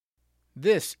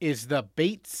This is the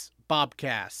Bates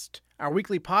Bobcast, our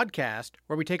weekly podcast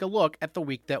where we take a look at the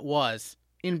week that was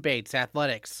in Bates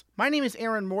athletics. My name is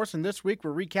Aaron Morse, and this week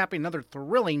we're recapping another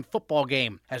thrilling football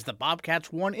game as the Bobcats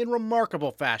won in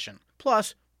remarkable fashion.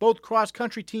 Plus, both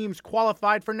cross-country teams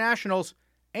qualified for nationals,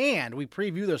 and we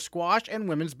preview the squash and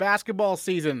women's basketball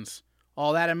seasons.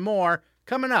 All that and more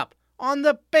coming up on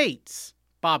the Bates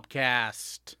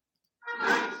Bobcast.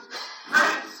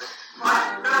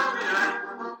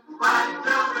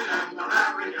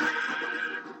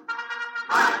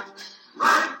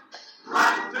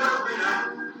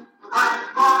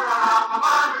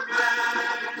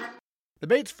 The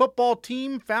Bates football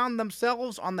team found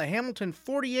themselves on the Hamilton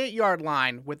 48-yard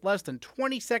line with less than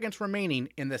 20 seconds remaining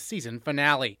in the season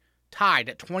finale, tied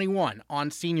at 21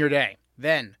 on senior day.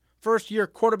 Then, first-year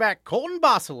quarterback Colton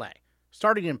Bosselait,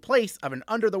 starting in place of an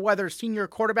under-the-weather senior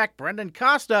quarterback Brendan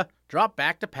Costa, dropped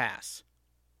back to pass.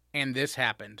 And this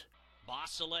happened.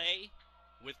 Bosselait,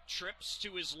 with trips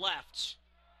to his left,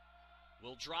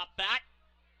 will drop back.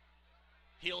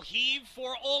 He'll heave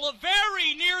for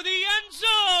Vari near the end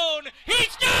zone.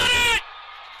 He's got it!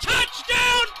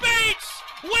 Touchdown, Bates,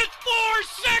 with 4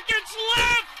 seconds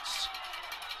left!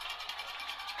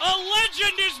 A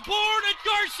legend is born at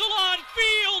Garcelon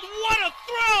Field. What a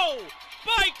throw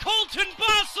by Colton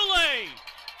Bosselait!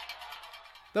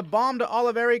 The bomb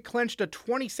to Vari clinched a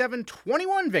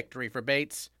 27-21 victory for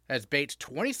Bates, as Bates'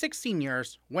 26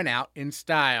 seniors went out in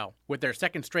style with their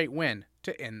second straight win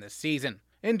to end the season.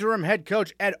 Interim Head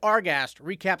Coach Argast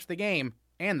recaps the game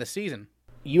and the season.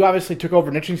 You obviously took over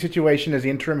an interesting situation as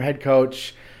the interim head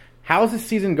coach. How has this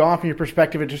season gone from your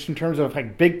perspective, just in terms of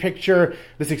like big picture,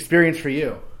 this experience for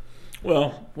you?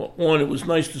 Well, one, it was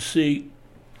nice to see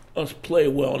us play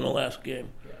well in the last game,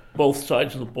 both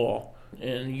sides of the ball,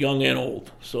 and young and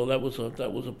old. So that was a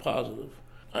positive.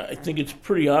 I think it's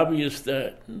pretty obvious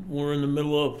that we're in the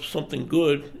middle of something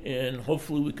good, and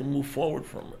hopefully we can move forward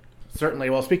from it. Certainly.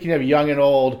 Well, speaking of young and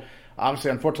old,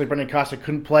 obviously, unfortunately, Brendan Costa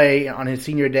couldn't play on his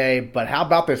senior day. But how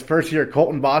about this first year,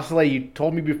 Colton Bosselait? You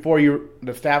told me before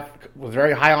the staff was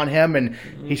very high on him, and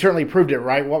he certainly proved it,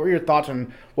 right? What were your thoughts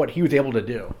on what he was able to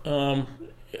do? To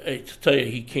tell you,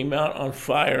 he came out on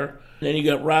fire. Then he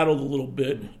got rattled a little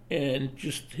bit, and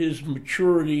just his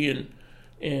maturity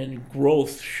and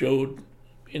growth showed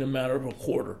in a matter of a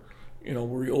quarter.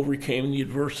 Where he overcame the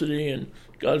adversity and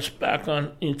got us back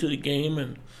on into the game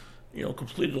and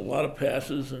completed a lot of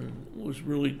passes and was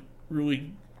really,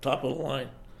 really top of the line.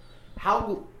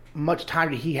 How much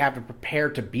time did he have to prepare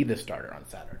to be the starter on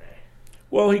Saturday?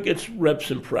 Well, he gets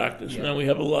reps in practice. Yeah. Now we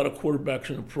have a lot of quarterbacks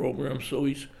in the program, so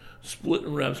he's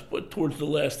splitting reps. But towards the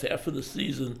last half of the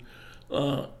season,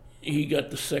 he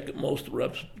got the second most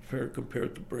reps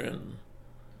compared to Brandon.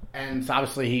 And so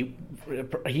obviously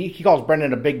he calls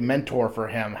Brendan a big mentor for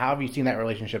him. How have you seen that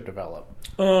relationship develop?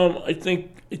 I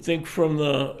think from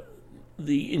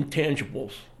the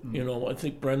intangibles. I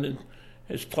think Brendan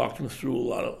has talked him through a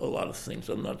lot of things.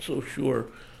 I'm not so sure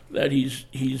that he's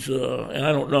and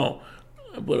I don't know,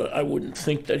 but I wouldn't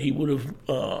think that he would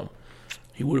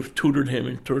have tutored him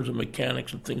in terms of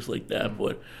mechanics and things like that.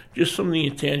 But just some of the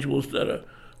intangibles that a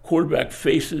quarterback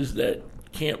faces that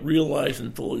can't realize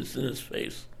until it's in his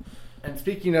face. And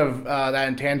speaking of that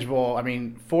intangible,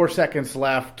 4 seconds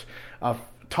left,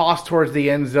 toss towards the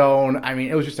end zone.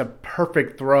 It was just a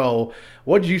perfect throw.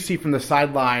 What did you see from the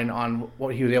sideline on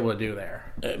what he was able to do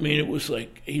there? It was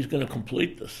like, he's going to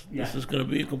complete this. Yeah. This is going to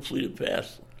be a completed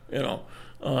pass. It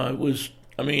was,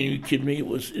 you kidding me?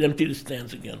 It emptied the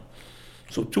stands again.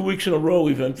 So 2 weeks in a row,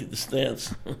 we've emptied the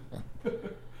stands.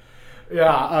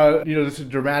 Yeah, this is a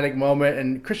dramatic moment.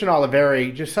 And Christian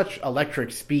Vari, just such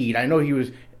electric speed. I know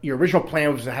your original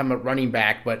plan was to have him at running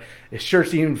back, but it sure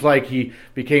seems like he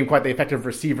became quite the effective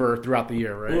receiver throughout the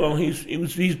year, right? Well,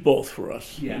 he's both for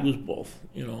us. Yeah. He was both,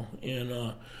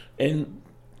 and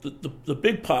the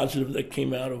big positive that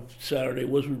came out of Saturday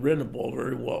was we ran the ball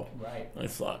very well. Right. I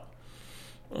thought.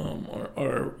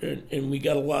 And we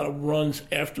got a lot of runs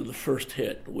after the first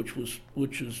hit, which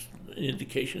is an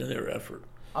indication of their effort.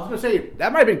 I was going to say,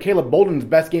 that might have been Caleb Bolden's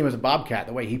best game as a Bobcat,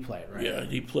 the way he played, right? Yeah,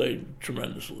 he played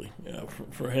tremendously. Yeah,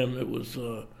 for him, it was,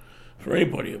 for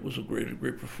anybody, it was a great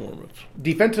performance.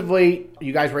 Defensively,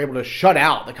 you guys were able to shut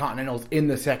out the Continentals in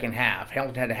the second half.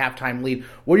 Hamilton had a halftime lead.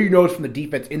 What do you notice from the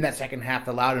defense in that second half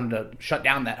that allowed him to shut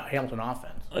down that Hamilton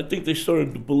offense? I think they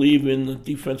started to believe in the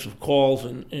defensive calls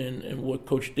and what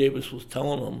Coach Davis was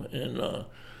telling them. And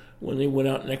when they went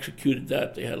out and executed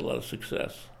that, they had a lot of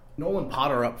success. Nolan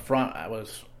Potter up front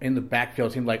was in the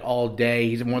backfield, seemed like all day.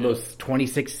 He's one of those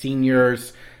 26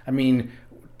 seniors. Tell me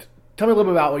a little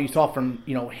bit about what you saw from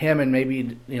him and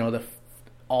maybe the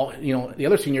all, the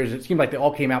other seniors, it seemed like they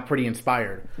all came out pretty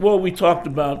inspired. Well, we talked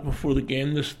about before the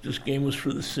game, this game was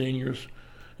for the seniors.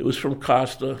 It was from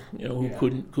Costa, who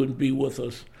couldn't be with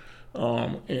us.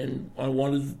 And I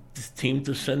wanted the team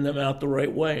to send them out the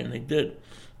right way, and they did.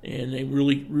 And they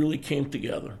really, really came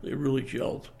together. They really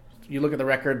gelled. You look at the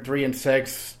record,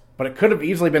 3-6, but it could have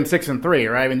easily been 6-3,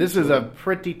 right? I mean, this is a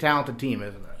pretty talented team,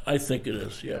 isn't it? I think it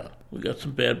is, yeah. We got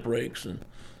some bad breaks, and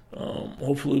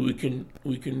hopefully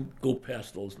we can go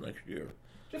past those next year.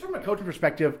 Just from a coaching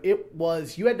perspective,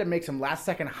 you had to make some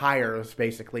last-second hires,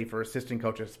 basically, for assistant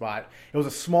coach's spot. It was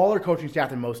a smaller coaching staff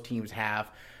than most teams have.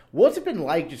 What's it been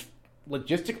like, just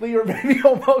logistically, or maybe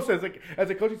almost as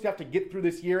a coaching staff, to get through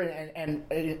this year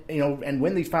and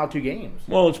win these final 2 games?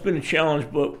 Well, it's been a challenge,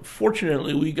 but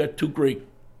fortunately, we got 2 great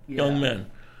young men.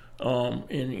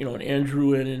 And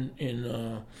Andrew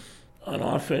on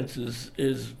offense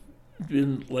is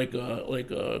been like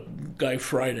a Guy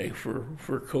Friday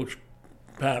for Coach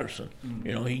Patterson.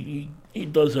 He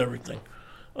does everything.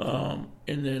 And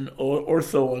then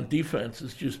Ortho on defense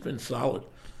has just been solid.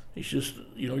 He's just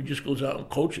he just goes out and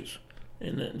coaches,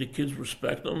 and the kids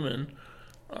respect him. And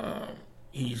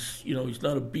he's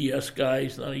not a BS guy.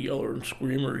 He's not a yeller and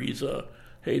screamer. He's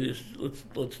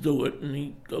let's do it, and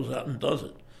he goes out and does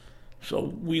it.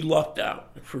 So we lucked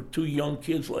out for 2 young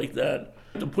kids like that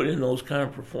to put in those kind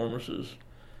of performances.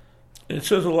 And it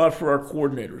says a lot for our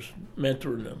coordinators,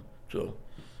 mentoring them. So,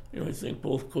 I think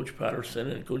both Coach Patterson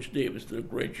and Coach Davis did a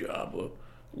great job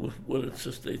with what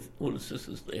assistants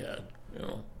they had.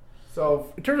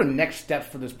 So, in terms of next steps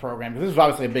for this program, because this is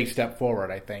obviously a big step forward,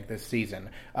 I think, this season.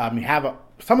 You have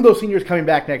some of those seniors coming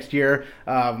back next year.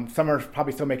 Some are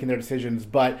probably still making their decisions.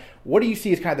 But what do you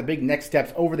see as kind of the big next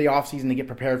steps over the offseason to get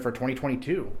prepared for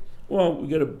 2022? Well, we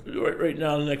got to right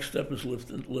now. The next step is lift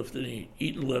and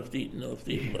eat and lift. We've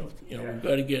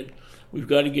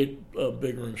got to get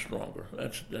bigger and stronger.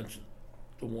 That's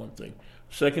the one thing.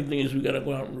 Second thing is we got to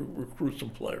go out and recruit some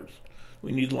players.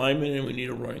 We need linemen and we need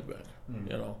a running back.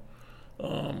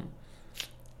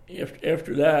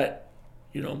 After that,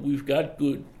 we've got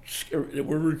good.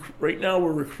 Right now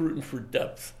we're recruiting for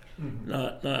depth,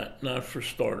 not for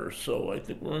starters. So I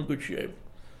think we're in good shape.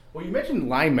 Well, you mentioned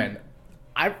linemen.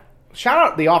 Shout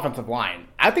out the offensive line.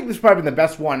 I think this has probably been the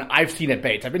best one I've seen at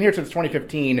Bates. I've been here since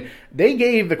 2015. They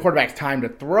gave the quarterbacks time to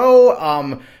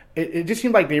throw. It just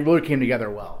seemed like they really came together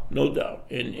well. No doubt.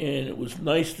 And it was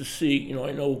nice to see.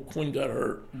 I know Quinn got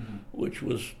hurt, which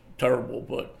was terrible,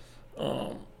 but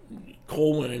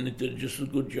Cole went in and did just a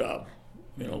good job.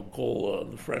 Cole,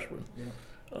 the freshman.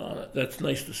 Yeah. That's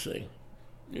nice to see.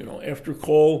 After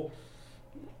Cole,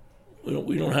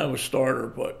 we don't have a starter,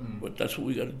 but that's what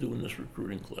we got to do in this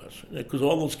recruiting class, because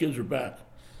all those kids are back.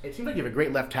 It seems like you have a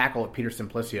great left tackle with Peter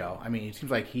Simplicio. I mean, it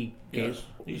seems like he's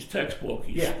textbook.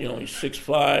 He's 6'5",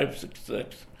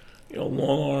 6'6",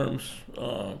 long arms,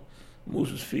 moves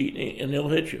his feet, and he'll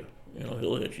hit you.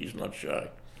 He'll hit you. He's not shy.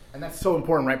 And that's so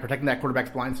important, right? Protecting that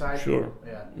quarterback's blind side? Sure.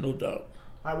 Yeah. No doubt.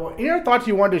 All right, well, any other thoughts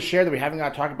you wanted to share that we haven't got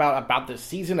to talk about this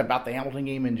season, about the Hamilton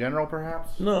game in general,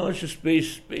 perhaps? No, it's just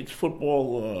Bates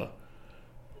football.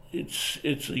 It's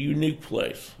a unique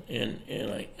place, and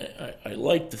I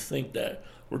like to think that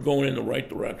we're going in the right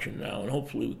direction now, and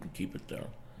hopefully we can keep it there.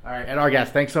 All right, and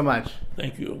Argast, thanks so much.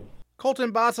 Thank you.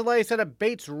 Colton Bosselait set a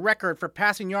Bates record for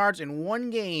passing yards in one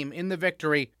game in the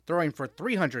victory, throwing for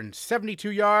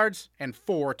 372 yards and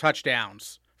 4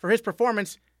 touchdowns. For his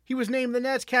performance, he was named the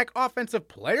NESCAC Offensive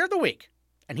Player of the Week,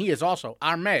 and he is also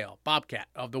our Male Bobcat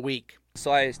of the Week.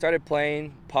 So I started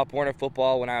playing Pop Warner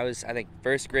football when I was,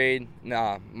 first grade.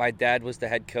 My dad was the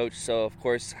head coach, so of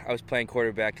course I was playing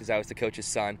quarterback because I was the coach's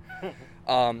son.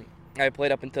 I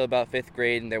played up until about 5th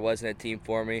grade, and there wasn't a team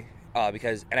for me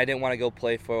and I didn't want to go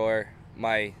play for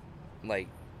my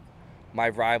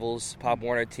rival's Pop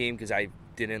Warner team because I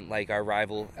didn't like our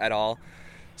rival at all.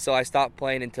 So I stopped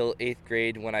playing until 8th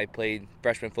grade when I played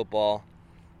freshman football.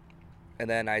 And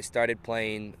then I started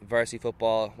playing varsity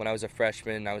football when I was a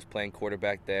freshman. I was playing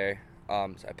quarterback there.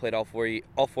 So I played all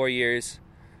four years,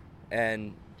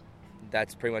 and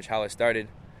that's pretty much how I started.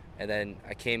 And then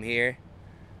I came here.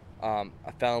 I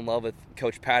fell in love with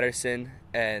Coach Patterson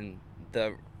and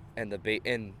the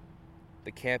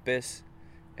campus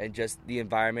and just the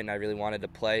environment. And I really wanted to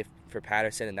play for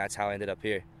Patterson, and that's how I ended up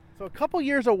here. So a couple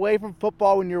years away from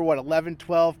football when you were, 11,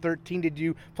 12, 13, did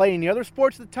you play any other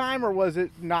sports at the time, or was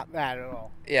it not that at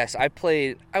all? Yes, I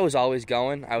played. I was always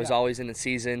going. I was always in the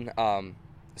season.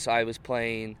 So I was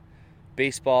playing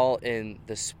baseball in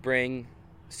the spring,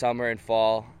 summer, and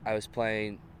fall. I was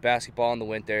playing basketball in the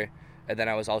winter, and then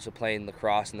I was also playing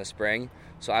lacrosse in the spring.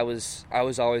 So I was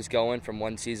always going from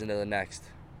one season to the next.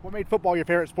 What made football your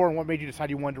favorite sport, and what made you decide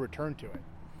you wanted to return to it?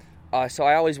 So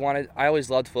I always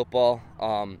loved football.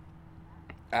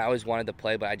 I always wanted to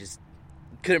play, but I just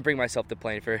couldn't bring myself to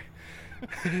playing for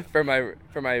my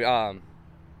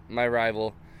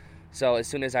rival. So as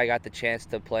soon as I got the chance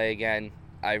to play again,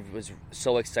 I was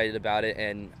so excited about it.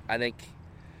 And I think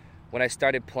when I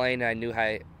started playing, I knew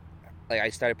I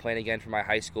started playing again for my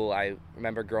high school. I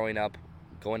remember growing up,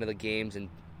 going to the games and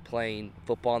playing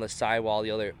football on the side while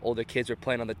the other older kids were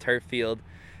playing on the turf field,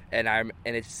 and I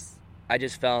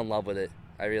just fell in love with it.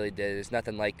 I really did. There's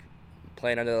nothing like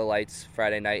playing under the lights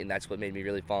Friday night, and that's what made me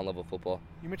really fall in love with football.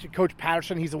 You mentioned Coach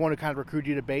Patterson. He's the one who kind of recruited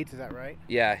you to Bates. Is that right?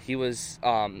 Yeah, he was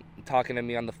talking to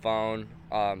me on the phone,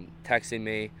 texting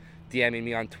me, DMing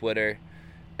me on Twitter,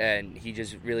 and he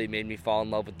just really made me fall in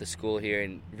love with the school here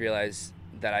and realize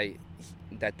that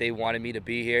they wanted me to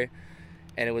be here.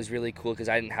 And it was really cool because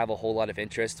I didn't have a whole lot of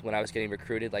interest when I was getting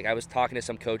recruited. Like, I was talking to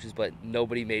some coaches, but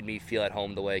nobody made me feel at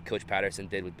home the way Coach Patterson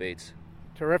did with Bates.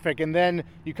 Terrific. And then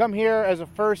you come here as a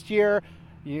first year.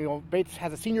 You know, Bates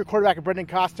has a senior quarterback in Brendan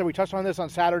Costa. We touched on this on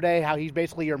Saturday, how he's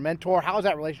basically your mentor. How has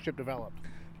that relationship developed?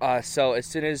 So as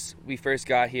soon as we first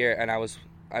got here and I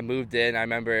moved in, I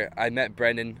remember I met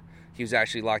Brendan. He was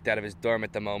actually locked out of his dorm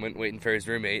at the moment, waiting for his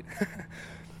roommate.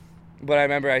 But I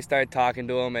remember I started talking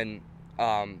to him, and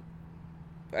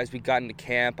as we got into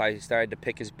camp, I started to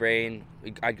pick his brain.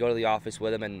 I'd go to the office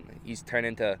with him, and he's turned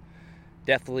into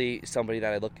definitely somebody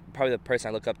that probably the person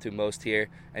I look up to most here,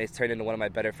 and he's turned into one of my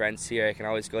better friends here. I can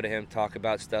always go to him, talk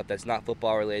about stuff that's not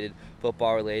football related. That's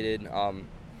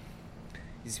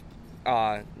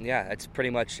pretty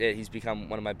much it. He's become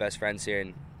one of my best friends here,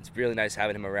 and it's really nice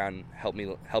having him around,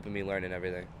 helping me learn and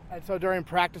everything. And so during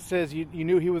practices, you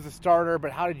knew he was a starter,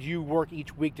 but how did you work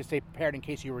each week to stay prepared in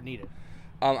case you were needed?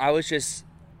 I was just,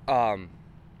 I'd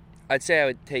say I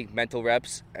would take mental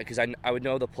reps because I would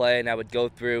know the play, and I would go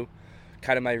through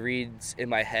kind of my reads in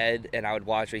my head, and I would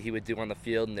watch what he would do on the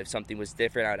field, and if something was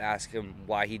different, I would ask him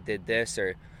why he did this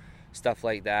or stuff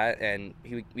like that, and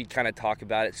we'd kind of talk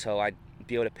about it, so I'd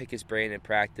be able to pick his brain in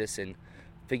practice and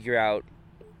figure out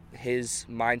his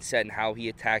mindset and how he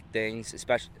attacked things.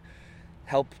 Especially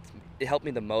it helped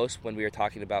me the most when we were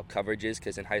talking about coverages,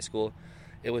 because in high school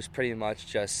it was pretty much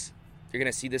just, you're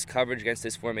going to see this coverage against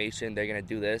this formation, they're going to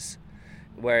do this.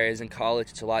 Whereas in college,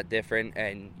 it's a lot different,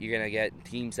 and you're going to get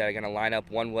teams that are going to line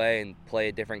up one way and play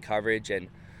a different coverage, and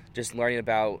just learning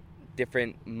about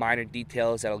different minor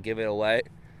details that'll give it away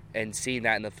and seeing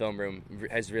that in the film room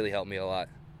has really helped me a lot.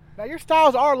 Now, your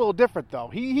styles are a little different, though.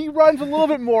 He runs a little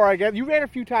bit more, I guess. You ran a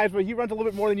few times, but he runs a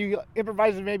little bit more than you,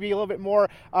 improvises maybe a little bit more.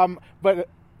 But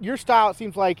your style, it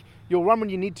seems like you'll run when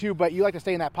you need to, but you like to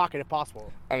stay in that pocket if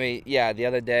possible. I mean, yeah, the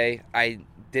other day I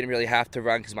didn't really have to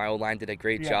run because my O-line did a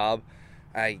great job.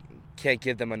 I can't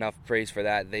give them enough praise for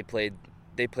that. They played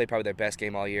probably their best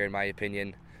game all year, in my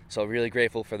opinion. So really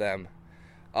grateful for them.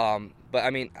 But I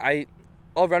mean,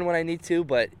 I'll run when I need to,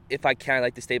 but if I can, I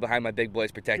like to stay behind my big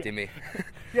boys protecting me.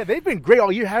 Yeah, they've been great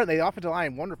all year, haven't they? The offensive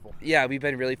line, wonderful. Yeah, we've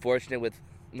been really fortunate with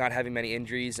not having many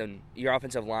injuries, and your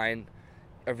offensive line,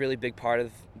 a really big part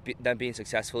of them being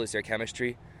successful is their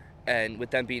chemistry. And with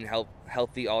them being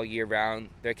healthy all year round,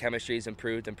 their chemistry has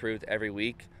improved every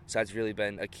week. So that's really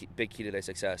been a big key to their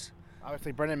success.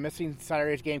 Obviously, Brendan missing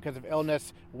Saturday's game because of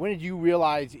illness. When did you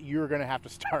realize you were going to have to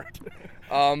start?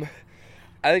 I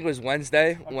think it was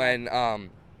Wednesday when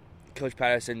Coach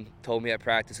Patterson told me at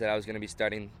practice that I was going to be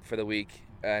starting for the week.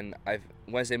 And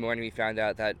Wednesday morning we found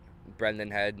out that Brendan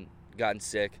had gotten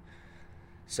sick.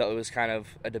 So it was kind of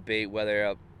a debate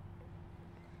whether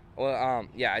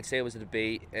I'd say it was a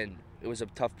debate, and it was a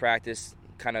tough practice,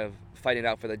 kind of fighting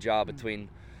out for the job between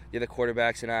the other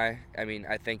quarterbacks and I. I mean,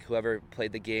 I think whoever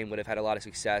played the game would have had a lot of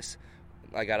success.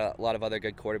 I got a lot of other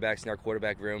good quarterbacks in our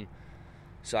quarterback room,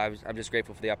 so I'm just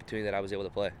grateful for the opportunity that I was able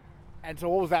to play. And so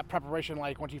what was that preparation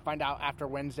like once you find out after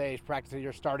Wednesday's practice that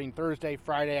you're starting Thursday,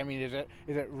 Friday? I mean, is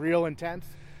it real intense?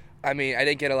 I mean, I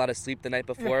didn't get a lot of sleep the night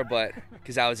before, but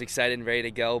because I was excited and ready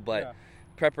to go, but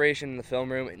preparation in the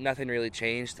film room, nothing really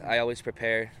changed. I always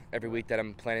prepare every week that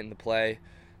I'm planning to play.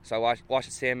 So I watched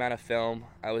the same amount of film.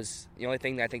 The only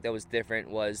thing that I think that was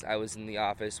different was I was in the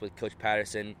office with Coach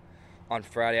Patterson on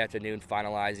Friday afternoon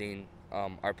finalizing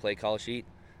our play call sheet.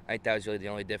 I think that was really the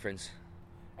only difference.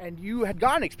 And you had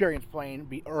gotten experience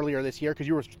playing earlier this year because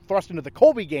you were thrust into the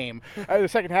Colby game in the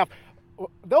second half.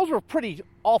 Those were pretty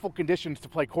awful conditions to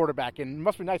play quarterback in. It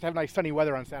must be nice to have nice sunny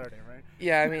weather on Saturday, right?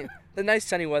 Yeah, I mean, the nice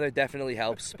sunny weather definitely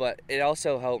helps, but it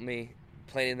also helped me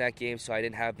playing in that game so I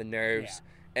didn't have the nerves.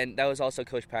 Yeah. And that was also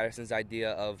Coach Patterson's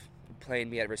idea of playing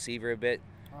me at receiver a bit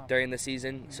during the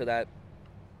season so that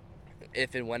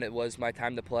if and when it was my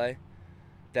time to play,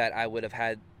 that I would have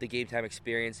had the game time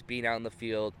experience, being out in the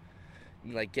field,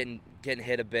 like getting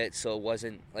hit a bit, so it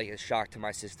wasn't like a shock to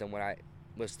my system when I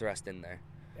was thrust in there.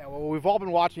 Yeah, well, we've all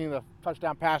been watching the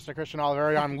touchdown pass to Christian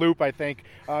Oliveri on loop, I think,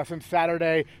 since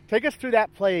Saturday. Take us through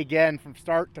that play again from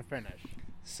start to finish.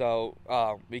 So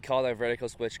we called a vertical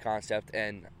switch concept,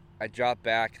 and I dropped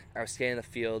back. I was scanning the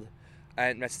field. I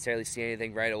didn't necessarily see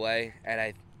anything right away,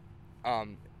 and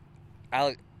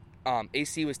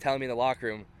AC was telling me in the locker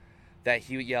room that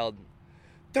he yelled,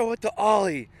 "Throw it to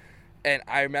Ollie," and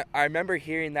I remember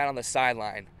hearing that on the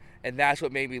sideline, and that's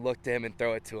what made me look to him and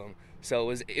throw it to him.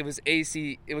 So it was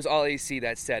AC. It was all AC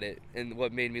that said it, and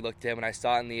what made me look to him. And I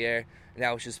saw it in the air, and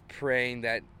I was just praying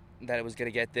that it was gonna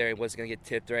get there. It wasn't gonna get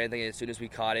tipped or anything. And as soon as we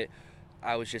caught it,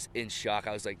 I was just in shock.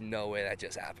 I was like, "No way, that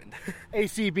just happened."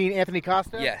 AC being Anthony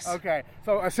Costa? Yes. Okay,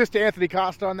 so assist to Anthony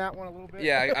Costa on that one a little bit.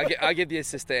 Yeah, I'll give the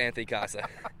assist to Anthony Costa.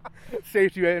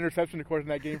 Saved you an interception, of course, in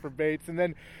that game for Bates. And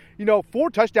then, 4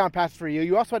 touchdown passes for you.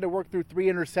 You also had to work through 3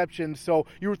 interceptions, so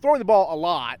you were throwing the ball a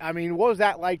lot. I mean, what was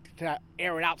that like to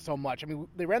air it out so much? I mean,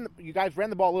 you guys ran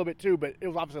the ball a little bit too, but it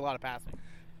was obviously a lot of passing.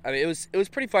 I mean, it was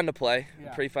pretty fun to play,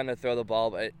 Yeah. pretty fun to throw the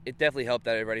ball, but it definitely helped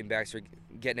that our running backs were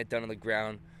getting it done on the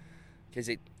ground, because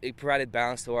it provided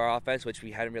balance to our offense, which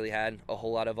we hadn't really had a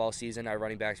whole lot of all season. Our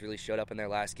running backs really showed up in their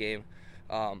last game.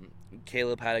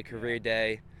 Caleb had a career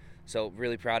day, so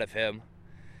really proud of him.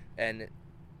 And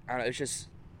I don't know,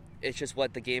 it's just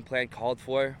what the game plan called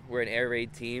for. We're an air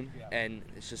raid team, and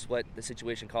it's just what the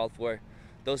situation called for.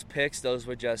 Those picks, those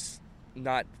were just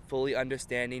not fully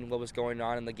understanding what was going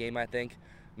on in the game, I think.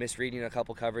 Misreading a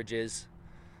couple coverages.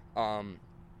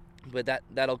 But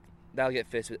that'll get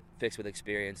fixed with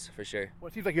experience for sure. Well,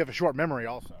 it seems like you have a short memory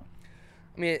also.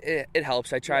 I mean, it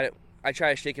helps. I try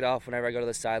to shake it off whenever I go to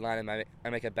the sideline and I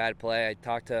make a bad play. I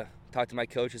talk to my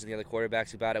coaches and the other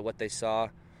quarterbacks about it, what they saw,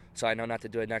 so I know not to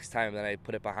do it next time, and then I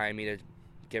put it behind me to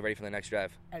get ready for the next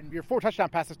drive. And your 4 touchdown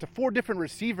passes to 4 different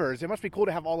receivers. It must be cool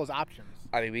to have all those options.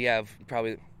 I mean, we have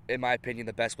probably, in my opinion,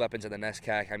 the best weapons in the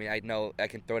NESCAC. I mean, I know I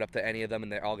can throw it up to any of them, and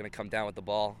they're all going to come down with the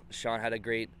ball. Sean had a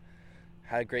great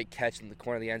catch in the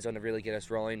corner of the end zone to really get us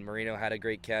rolling. Marino had a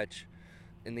great catch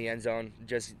in the end zone.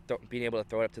 Just being able to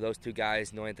throw it up to those 2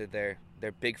 guys, knowing that they're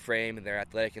big frame and they're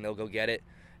athletic and they'll go get it.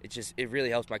 It really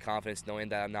helps my confidence knowing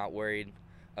that I'm not worried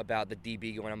about the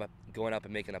DB going up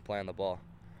and making a play on the ball.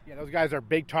 Yeah, those guys are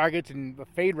big targets, and the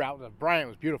fade route of Bryant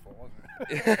was beautiful,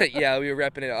 wasn't it? Yeah, we were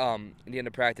repping it in the end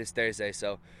of practice Thursday,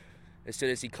 so as soon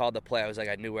as he called the play, I was like,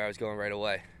 I knew where I was going right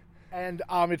away. And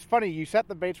it's funny, you set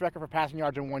the Bates record for passing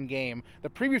yards in one game. The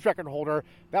previous record holder,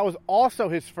 that was also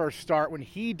his first start when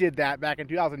he did that back in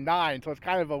 2009, so it's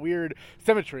kind of a weird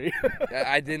symmetry.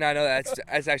 I did not know that.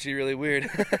 That's actually really weird.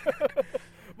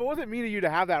 But what does it mean to you to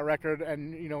have that record,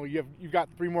 and you've got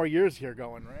 3 more years here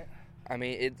going, right? I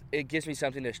mean, it gives me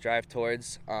something to strive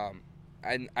towards.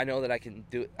 I know that I can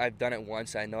do it. I've done it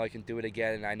once. I know I can do it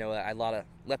again, and I know that I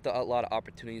left a lot of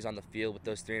opportunities on the field with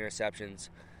those 3 interceptions.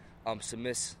 Some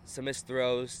missed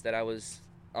throws that I was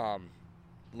a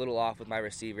little off with my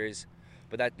receivers,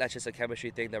 but that's just a chemistry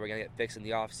thing that we're gonna get fixed in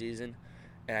the off season,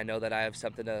 and I know that I have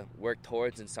something to work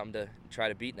towards and something to try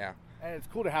to beat now. And it's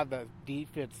cool to have the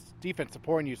defense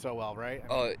supporting you so well, right?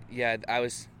 Oh yeah, I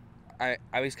was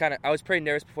pretty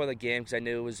nervous before the game because I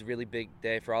knew it was a really big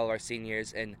day for all of our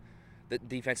seniors, and the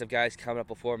defensive guys come up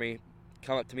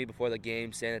to me before the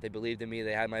game saying that they believed in me,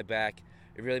 they had my back.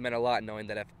 It really meant a lot knowing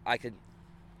that if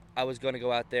I was going to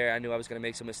go out there. I knew I was going to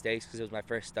make some mistakes because it was my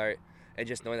first start, and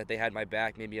just knowing that they had my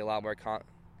back made me a lot more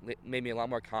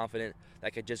confident that I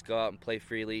could just go out and play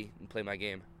freely and play my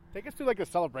game. Take us through like a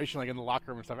celebration, like in the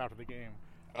locker room and stuff after the game.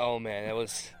 Oh man,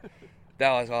 that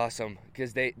was awesome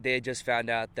because they had just found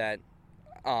out that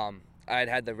I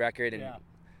had the record, and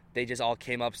they just all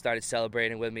came up, started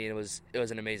celebrating with me, and it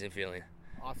was an amazing feeling.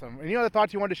 Awesome. Any other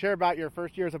thoughts you wanted to share about your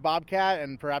first year as a Bobcat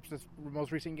and perhaps this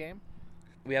most recent game?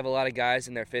 We have a lot of guys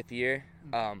in their 5th year.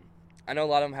 I know a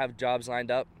lot of them have jobs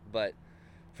lined up, but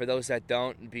for those that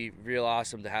don't, it'd be real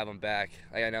awesome to have them back.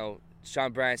 Like I know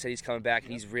Sean Bryant said he's coming back,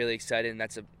 and he's really excited, and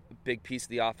that's a big piece of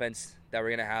the offense that we're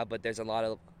going to have, but there's a lot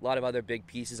of other big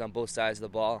pieces on both sides of the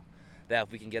ball that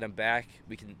if we can get them back,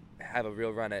 we can have a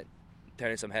real run at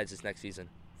turning some heads this next season.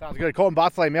 Sounds good. Colton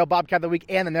Bosselait, Male Bobcat of the Week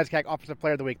and the NESCAC Offensive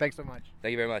Player of the Week. Thanks so much.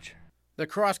 Thank you very much. The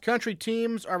cross-country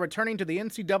teams are returning to the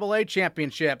NCAA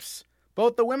championships.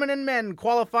 Both the women and men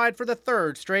qualified for the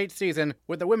 3rd straight season,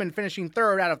 with the women finishing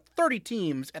 3rd out of 30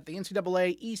 teams at the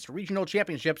NCAA East Regional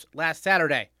Championships last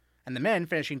Saturday, and the men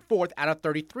finishing 4th out of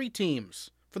 33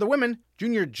 teams. For the women,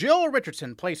 junior Jill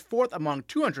Richardson placed 4th among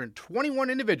 221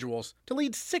 individuals to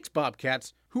lead 6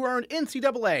 Bobcats who earned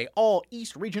NCAA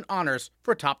All-East Region honors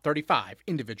for a top 35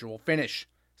 individual finish.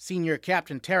 Senior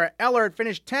captain Tara Ellard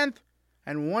finished 10th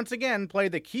and once again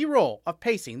played the key role of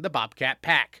pacing the Bobcat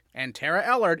pack. And Tara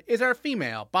Ellard is our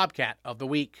female Bobcat of the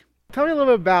week. Tell me a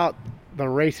little bit about the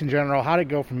race in general. How did it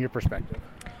go from your perspective?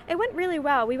 It went really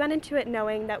well. We went into it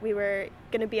knowing that we were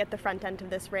going to be at the front end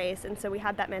of this race, and so we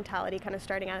had that mentality kind of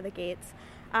starting out of the gates.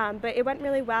 But it went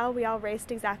really well. We all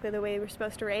raced exactly the way we were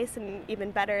supposed to race, and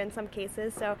even better in some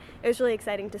cases. So it was really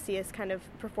exciting to see us kind of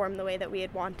perform the way that we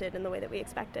had wanted and the way that we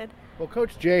expected. Well,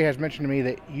 Coach Jay has mentioned to me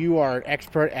that you are an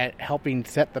expert at helping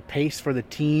set the pace for the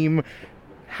team.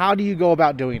 How do you go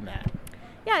about doing that?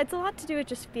 Yeah, it's a lot to do with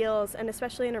just feels, and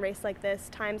especially in a race like this,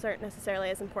 times aren't necessarily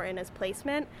as important as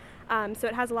placement. So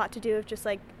it has a lot to do with just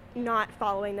like not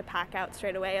following the pack out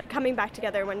straight away, coming back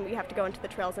together when we have to go into the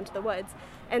trails, into the woods.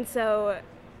 And so,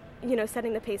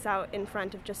 setting the pace out in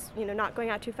front of just, not going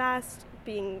out too fast,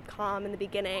 being calm in the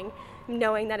beginning,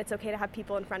 knowing that it's okay to have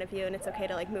people in front of you and it's okay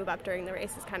to move up during the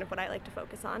race is kind of what I like to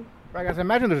focus on. Right, guys, I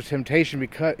imagine there's a temptation,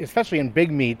 because especially in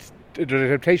big meets, there's a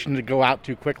temptation to go out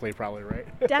too quickly, probably,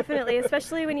 right? Definitely,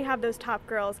 especially when you have those top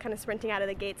girls kind of sprinting out of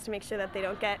the gates to make sure that they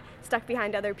don't get stuck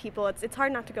behind other people. It's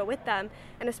hard not to go with them,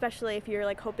 and especially if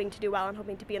you're hoping to do well and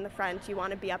hoping to be in the front, you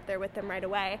want to be up there with them right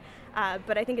away.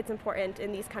 But I think it's important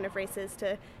in these kind of races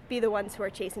to be the ones who are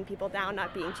chasing people down,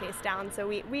 not being chased down. So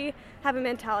we have a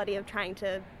mentality of trying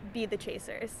to be the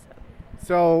chasers.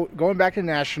 So going back to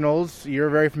nationals, you're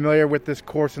very familiar with this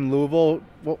course in Louisville.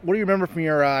 What do you remember from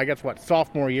your,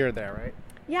 sophomore year there, right?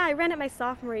 Yeah, I ran it my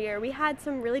sophomore year. We had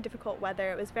some really difficult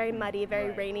weather. It was very muddy,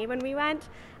 very rainy when we went,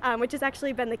 which has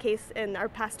actually been the case in our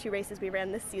past two races we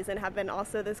ran this season, have been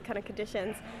also those kind of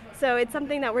conditions. So it's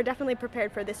something that we're definitely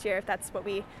prepared for this year if that's what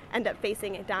we end up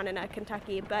facing it down in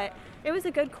Kentucky. But it was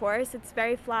a good course. It's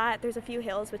very flat. There's a few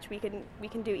hills which we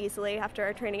can do easily after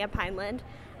our training at Pineland.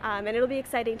 And it'll be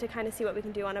exciting to kind of see what we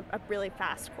can do on a really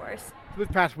fast course. This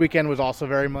past weekend was also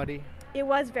very muddy? It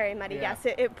was very muddy, yes.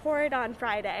 It poured on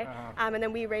Friday, and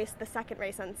then we raced the second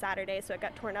race on Saturday, so it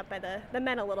got torn up by the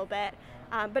men a little bit.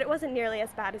 But it wasn't nearly as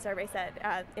bad as our race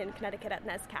in Connecticut at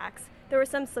NESCAC. There were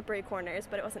some slippery corners,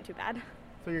 but it wasn't too bad.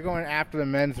 So you're going after the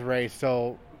men's race,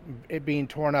 so it being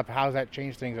torn up, how does that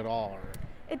change things at all?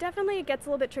 It definitely gets a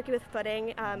little bit tricky with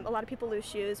footing. A lot of people lose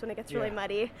shoes when it gets really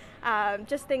muddy.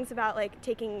 Just things about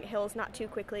taking hills not too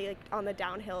quickly on the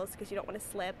downhills because you don't want to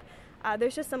slip.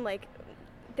 There's just some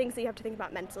things that you have to think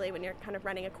about mentally when you're kind of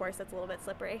running a course that's a little bit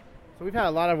slippery. So we've had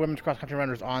a lot of women's cross-country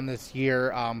runners on this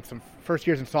year. Some first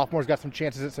years and sophomores got some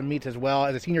chances at some meets as well.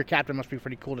 As a senior captain, it must be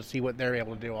pretty cool to see what they're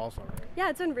able to do also. Yeah,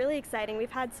 it's been really exciting.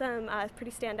 We've had some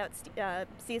pretty standout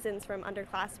seasons from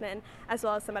underclassmen, as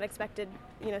well as some unexpected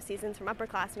seasons from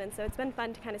upperclassmen. So it's been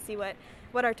fun to kind of see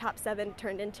what our top 7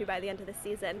 turned into by the end of the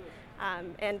season.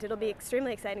 And it'll be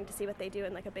extremely exciting to see what they do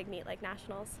in a big meet like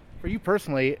Nationals. For you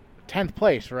personally, 10th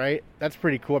place, right? That's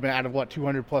pretty cool. Out of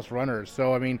 200 plus runners.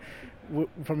 So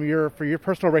for your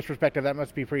personal race perspective, that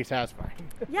must be pretty satisfying.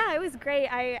 Yeah, it was great.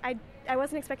 I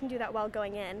wasn't expecting to do that well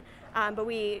going in, but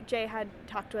Jay had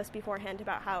talked to us beforehand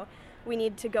about how we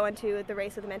need to go into the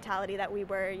race with the mentality that we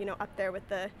were, up there with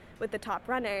the top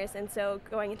runners. And so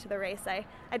going into the race, I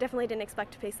definitely didn't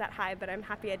expect to pace that high, but I'm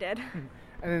happy I did.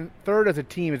 And then third as a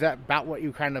team, is that about what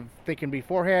you kind of thinking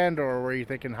beforehand, or were you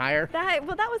thinking higher? That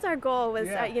was our goal.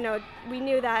 We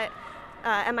knew that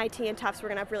MIT and Tufts were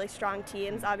going to have really strong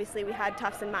teams. Obviously, we had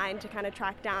Tufts in mind to kind of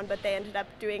track down, but they ended up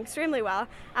doing extremely well.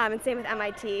 And same with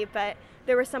MIT. But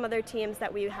there were some other teams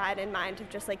that we had in mind of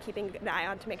just keeping an eye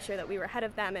on to make sure that we were ahead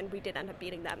of them, and we did end up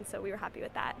beating them. So we were happy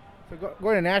with that. So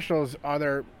going to nationals, are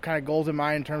there kind of goals in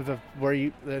mind in terms of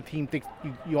where the team thinks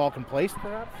you all can place,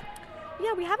 perhaps?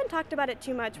 Yeah, we haven't talked about it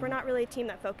too much. We're not really a team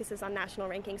that focuses on national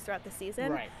rankings throughout the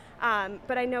season. Right.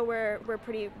 But I know we're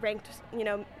pretty ranked,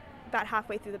 about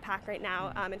halfway through the pack right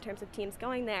now in terms of teams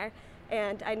going there.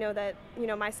 And I know that,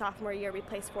 my sophomore year we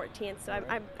placed 14th. So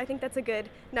I think that's a good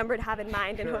number to have in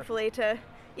mind, and hopefully to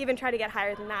even try to get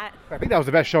higher than that. I think that was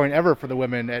the best showing ever for the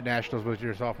women at Nationals was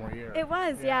your sophomore year. It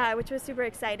was, yeah, which was super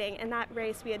exciting. And that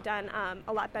race we had done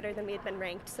a lot better than we had been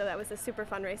ranked. So that was a super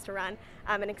fun race to run,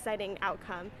 an exciting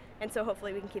outcome. And so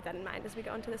hopefully we can keep that in mind as we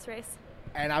go into this race.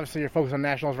 And obviously you're focused on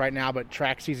Nationals right now, but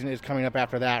track season is coming up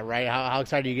after that, right? How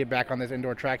excited do you get back on this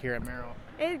indoor track here at Merrill?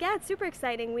 Yeah, it's super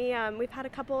exciting. We've had a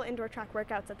couple indoor track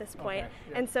workouts at this point,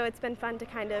 and so it's been fun to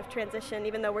kind of transition.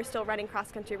 Even though we're still running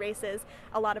cross-country races,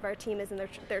 a lot of our team is in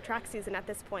their track season at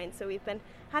this point, so we've been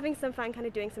having some fun kind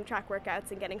of doing some track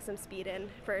workouts and getting some speed in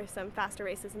for some faster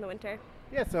races in the winter.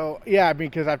 Yeah,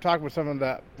 because I've talked with some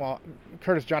of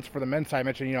Curtis Johnson for the men's side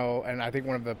mentioned, and I think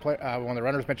one of the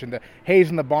runners mentioned the haze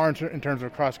in the barn in terms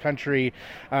of cross country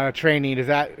training. Is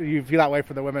that you feel that way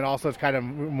for the women also? It's kind of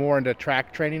more into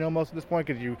track training almost at this point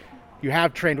because you you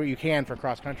have trained what you can for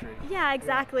cross country. Yeah,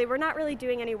 exactly. We're not really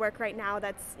doing any work right now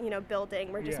that's,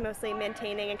 building. We're just mostly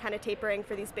maintaining and kind of tapering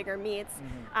for these bigger meets.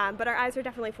 But our eyes are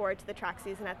definitely forward to the track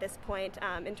season at this point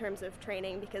in terms of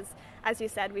training because, as you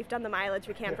said, we've done the mileage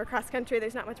we can for cross country.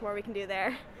 There's not much more we can do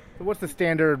there. So what's the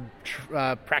standard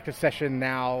practice session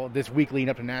now this week leading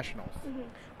up to nationals?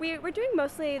 We're doing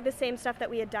mostly the same stuff that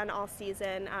we had done all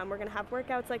season. We're going to have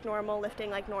workouts like normal,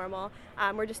 lifting like normal.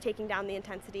 We're just taking down the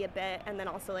intensity a bit and then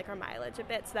also like our mileage a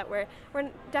bit so that we're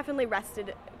definitely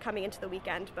rested coming into the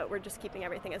weekend, but we're just keeping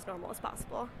everything as normal as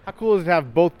possible. How cool is it to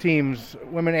have both teams,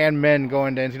 women and men,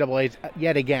 going to NCAAs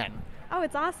yet again? Oh,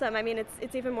 it's awesome. I mean,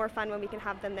 it's even more fun when we can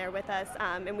have them there with us.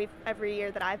 And every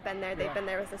year that I've been there, they've been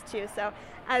there with us too. So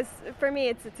as for me,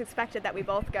 it's expected that we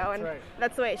both go, and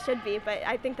that's the way it should be. But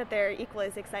I think that they're equally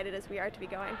as excited as we are to be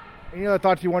going. Any other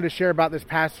thoughts you wanted to share about this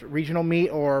past regional meet,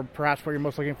 or perhaps what you're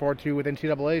most looking forward to with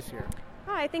NCAAs here?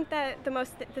 Oh, I think that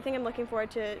the thing I'm looking forward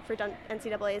to for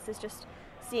NCAAs is just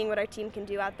seeing what our team can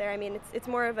do out there. I mean, it's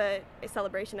more of a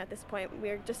celebration at this point.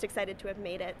 We're just excited to have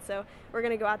made it. So we're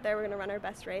going to go out there, we're going to run our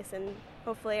best race, and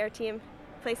hopefully our team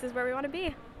places where we want to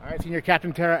be. All right, Senior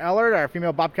Captain Tara Ellard, our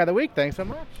Female Bobcat of the Week. Thanks so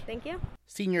much. Thank you.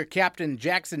 Senior Captain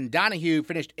Jackson Donahue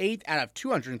finished 8th out of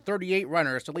 238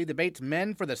 runners to lead the Bates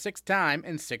men for the 6th time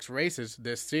in 6 races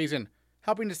this season,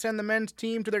 helping to send the men's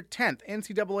team to their 10th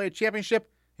NCAA championship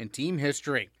in team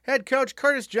history. Head coach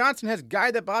Curtis Johnson has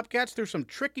guided the Bobcats through some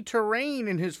tricky terrain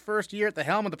in his first year at the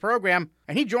helm of the program,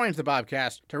 and he joins the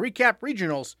Bobcast to recap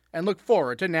regionals and look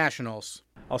forward to nationals.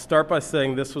 I'll start by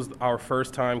saying this was our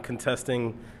first time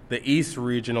contesting the East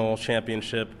Regional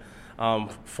Championship.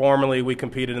 Formerly, we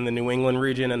competed in the New England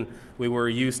region, and we were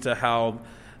used to how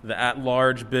the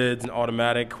at-large bids and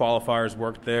automatic qualifiers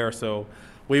worked there. So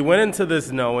we went into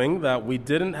this knowing that we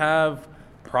didn't have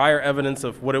prior evidence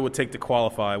of what it would take to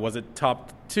qualify. Was it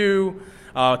top 2,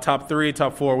 top 3,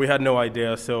 top 4? We had no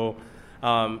idea. So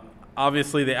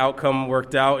obviously the outcome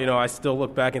worked out. I still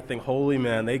look back and think, holy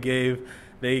man, they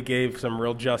gave some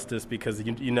real justice because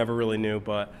you never really knew.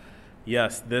 But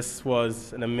yes, this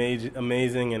was an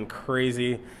amazing and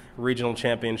crazy regional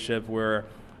championship where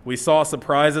we saw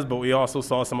surprises, but we also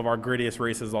saw some of our grittiest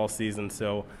races all season.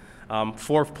 So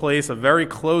 4th place, a very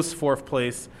close 4th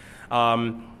place,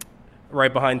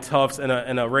 right behind Tufts in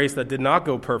a race that did not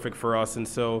go perfect for us. And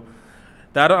so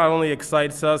that not only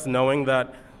excites us knowing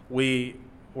that we're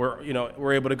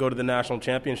able to go to the national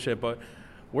championship, but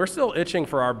we're still itching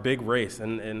for our big race.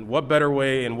 And what better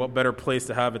way and what better place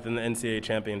to have it than the NCAA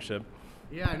championship?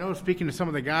 Yeah, I know speaking to some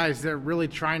of the guys, they're really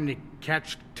trying to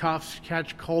catch Tufts,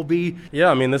 catch Colby. Yeah,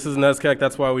 I mean, this is NESCAC.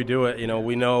 That's why we do it.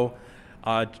 We know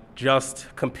just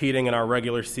competing in our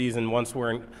regular season, once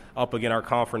we're up against our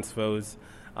conference foes,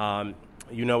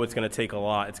 it's going to take a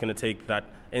lot. It's going to take that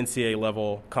NCAA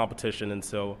level competition. And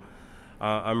so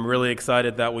I'm really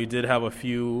excited that we did have a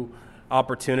few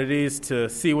opportunities to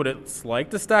see what it's like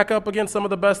to stack up against some of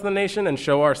the best in the nation and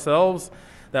show ourselves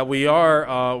that we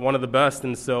are one of the best.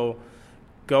 And so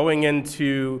going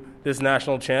into this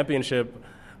national championship,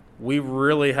 we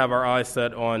really have our eyes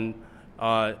set on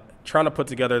trying to put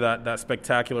together that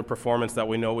spectacular performance that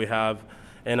we know we have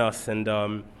in us.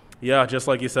 And yeah, just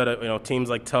like you said, teams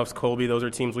like Tufts, Colby, those are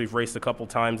teams we've raced a couple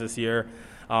times this year.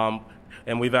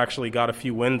 And we've actually got a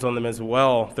few wins on them as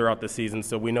well throughout the season.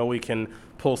 So we know we can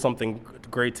pull something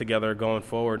great together going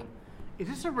forward. Is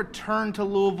this a return to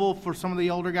Louisville for some of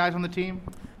the older guys on the team?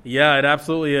 Yeah, it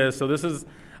absolutely is. So this is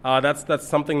that's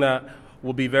something that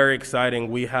will be very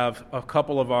exciting. We have a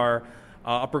couple of our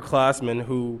upperclassmen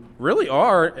who really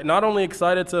are not only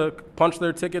excited to punch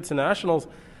their ticket to nationals,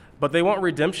 but they want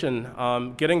redemption.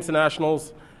 Getting to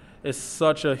nationals is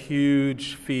such a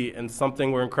huge feat and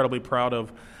something we're incredibly proud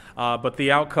of. But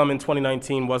the outcome in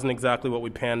 2019 wasn't exactly what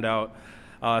we panned out.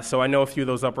 So I know a few of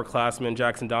those upperclassmen,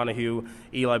 Jackson Donahue,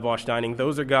 Eli Bosch-Dining,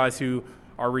 those are guys who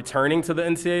are returning to the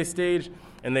NCAA stage,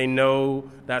 and they know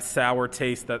that sour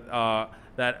taste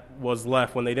that was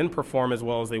left when they didn't perform as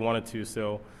well as they wanted to.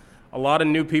 So a lot of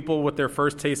new people with their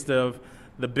first taste of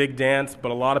the big dance, but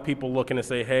a lot of people looking to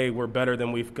say, hey, we're better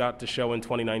than we've got to show in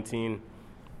 2019.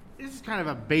 This is kind of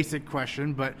a basic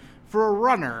question, but for a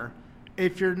runner,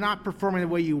 if you're not performing the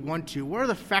way you want to, what are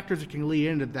the factors that can lead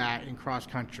into that in cross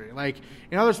country? Like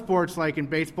in other sports, like in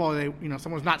baseball,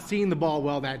 someone's not seeing the ball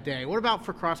well that day. What about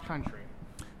for cross country?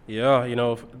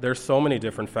 Yeah, there's so many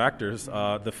different factors.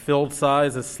 The field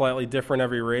size is slightly different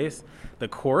every race. The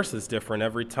course is different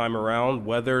every time around.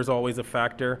 Weather is always a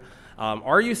factor.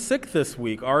 Are you sick this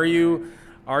week? Are you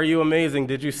amazing?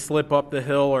 Did you slip up the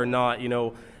hill or not?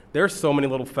 There's so many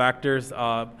little factors.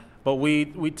 But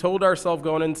we told ourselves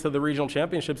going into the regional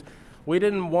championships, we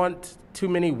didn't want too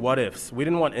many what-ifs. We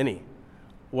didn't want any.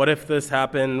 what if this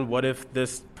happened? What if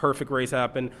this perfect race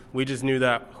happened? We just knew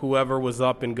that whoever was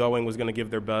up and going was going to give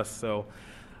their best. So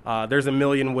there's a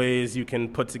million ways you can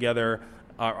put together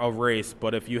a race,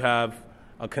 but if you have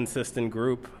a consistent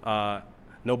group,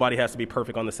 nobody has to be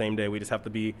perfect on the same day. We just have to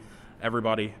be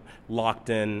everybody locked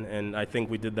in, and I think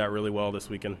we did that really well this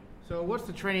weekend. So what's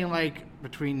the training like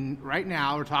between right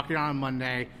now, we're talking on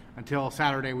Monday, until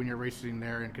Saturday when you're racing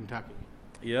there in Kentucky?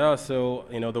 Yeah, so,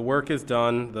 the work is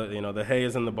done. The hay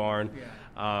is in the barn.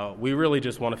 Yeah. We really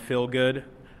just want to feel good,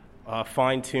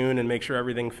 fine-tune, and make sure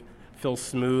everything feels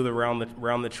smooth around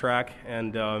the track,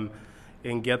 and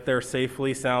get there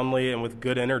safely, soundly, and with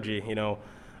good energy.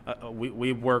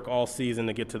 We work all season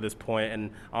to get to this point,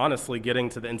 and honestly, getting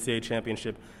to the NCAA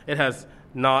championship, it has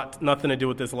nothing to do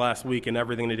with this last week and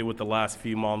everything to do with the last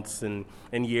few months and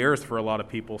years for a lot of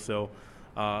people. So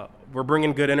we're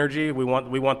bringing good energy. We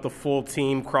want the full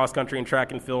team, cross country and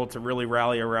track and field, to really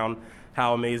rally around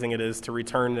how amazing it is to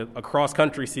return a cross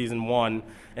country season, 1,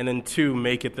 and then 2,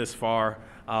 make it this far.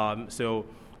 So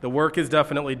the work is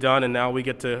definitely done, and now we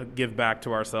get to give back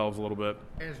to ourselves a little bit.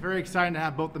 And it's very exciting to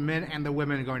have both the men and the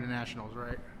women going to nationals,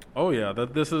 right? Oh yeah,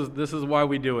 this is why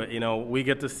we do it. We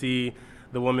get to see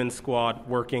the women's squad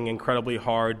working incredibly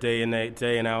hard day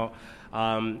in out,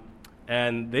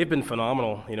 and they've been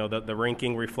phenomenal. The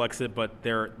ranking reflects it, but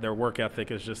their work ethic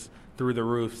is just through the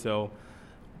roof. So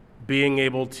being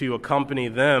able to accompany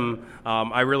them,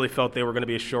 I really felt they were going to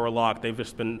be a sure lock. They've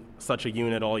just been such a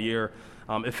unit all year.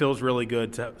 It feels really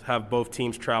good to have both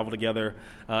teams travel together.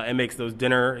 It makes those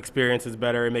dinner experiences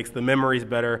better. It makes the memories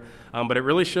better. But it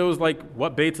really shows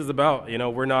what Bates is about.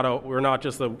 We're not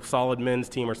just a solid men's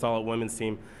team or solid women's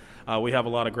team. We have a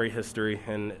lot of great history,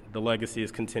 and the legacy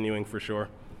is continuing for sure.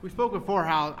 We spoke before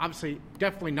how, obviously,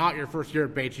 definitely not your first year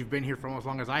at Bates. You've been here for almost as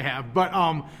long as I have. But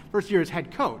first year as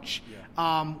head coach.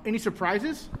 Yeah. Any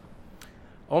surprises?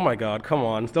 Oh, my God. Come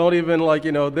on. Don't even,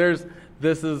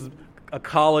 this is a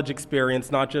college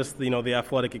experience, not just, the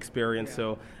athletic experience. Yeah.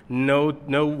 So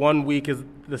no 1 week is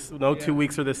this, no 2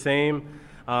 weeks are the same.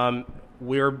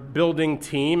 We're building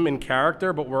team and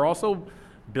character, but we're also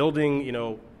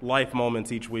building, life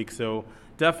moments each week. So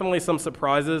definitely some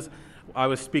surprises. I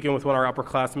was speaking with one of our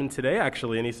upperclassmen today,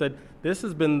 actually, and he said, this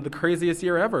has been the craziest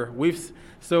year ever.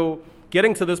 So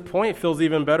getting to this point feels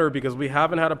even better because we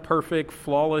haven't had a perfect,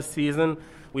 flawless season.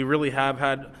 We really have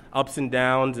had ups and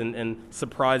downs and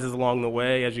surprises along the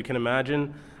way, as you can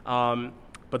imagine.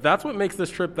 But that's what makes this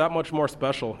trip that much more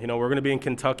special. We're going to be in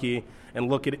Kentucky and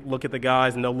look at the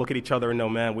guys, and they'll look at each other and know,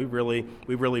 man, we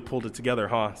really pulled it together,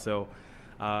 huh? So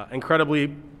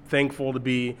incredibly thankful to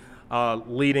be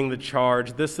leading the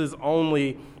charge. This is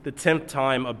only the 10th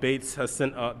time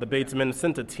the Batesmen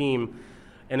sent a team,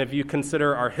 and if you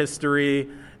consider our history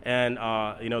and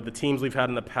the teams we've had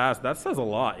in the past, that says a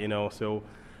lot. So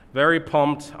very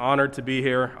pumped, honored to be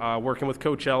here, working with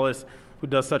Coach Ellis, who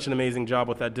does such an amazing job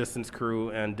with that distance crew,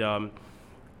 and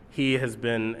he has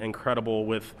been incredible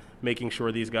with making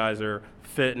sure these guys are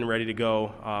fit and ready to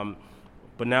go.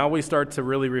 But now we start to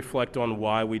really reflect on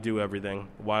why we do everything,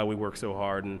 why we work so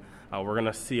hard, and we're going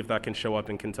to see if that can show up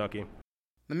in Kentucky.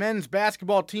 The men's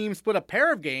basketball team split a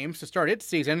pair of games to start its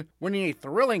season, winning a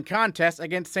thrilling contest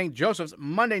against St. Joseph's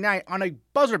Monday night on a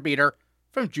buzzer beater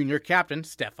from junior captain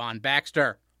Stefan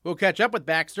Baxter. We'll catch up with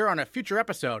Baxter on a future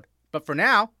episode, but for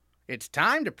now, it's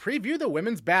time to preview the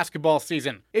women's basketball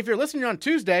season. If you're listening on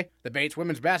Tuesday, the Bates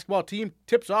women's basketball team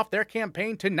tips off their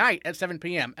campaign tonight at 7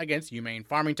 p.m. against UMaine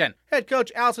Farmington. Head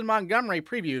coach Alison Montgomery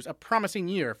previews a promising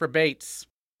year for Bates.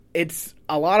 It's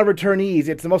a lot of returnees.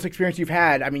 It's the most experience you've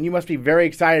had. I mean, you must be very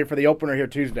excited for the opener here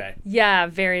Tuesday. Yeah,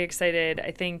 very excited.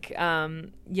 I think,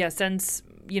 since,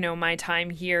 my time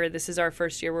here, this is our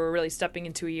first year where we're really stepping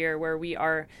into a year where we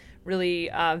are really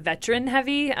veteran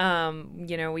heavy.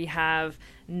 We have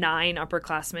 9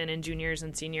 upperclassmen and juniors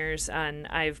and seniors, and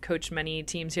I've coached many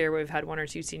teams here where we've had 1 or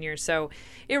 2 seniors. So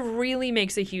it really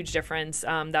makes a huge difference.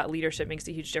 That leadership makes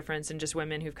a huge difference, and just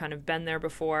women who've kind of been there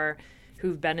before,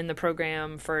 who've been in the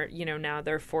program for, now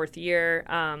their 4th year,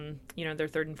 their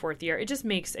 3rd and 4th year. It just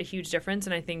makes a huge difference.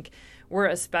 And I think we're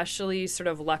especially sort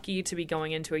of lucky to be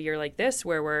going into a year like this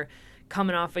where we're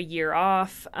coming off a year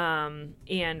off, and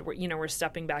we're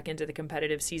stepping back into the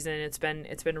competitive season. It's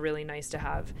been really nice to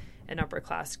have an upper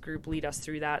class group lead us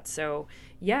through that. So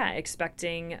yeah,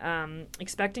 expecting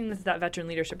that veteran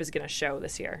leadership is going to show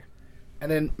this year. And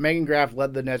then Megan Graff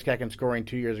led the NESCAC in scoring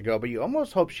 2 years ago, but you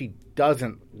almost hope she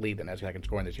doesn't lead the NESCAC in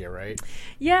scoring this year, right?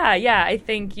 Yeah. I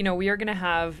think, we are going to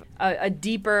have a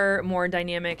deeper, more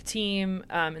dynamic team.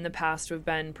 In the past, we've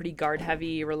been pretty guard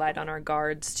heavy, relied on our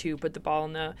guards to put the ball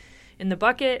in in the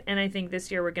bucket. And I think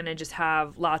this year we're going to just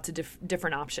have lots of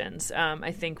different options,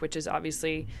 I think, which is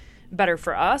obviously better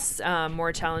for us,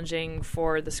 more challenging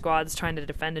for the squads trying to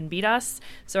defend and beat us.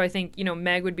 So I think,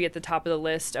 Meg would be at the top of the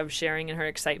list of sharing in her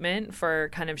excitement for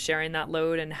kind of sharing that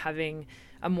load and having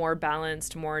a more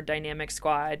balanced, more dynamic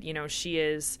squad. She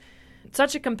is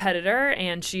such a competitor,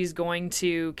 and she's going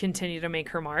to continue to make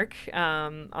her mark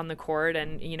on the court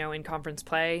and, in conference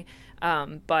play.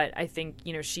 But I think,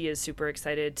 she is super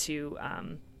excited to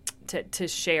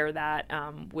share that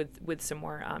with some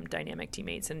more dynamic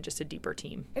teammates and just a deeper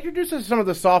team. Introduce us to some of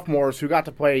the sophomores who got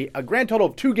to play a grand total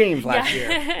of 2 games last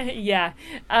year. Yeah.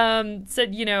 So,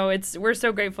 we're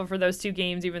so grateful for those 2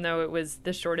 games, even though it was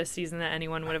the shortest season that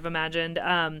anyone would have imagined.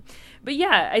 But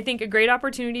yeah, I think a great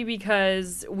opportunity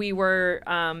because we were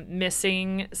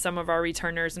missing some of our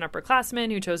returners and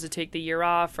upperclassmen who chose to take the year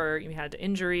off or we had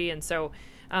injury. And so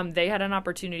they had an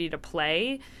opportunity to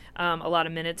play a lot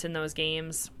of minutes in those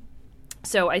games.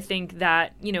 So I think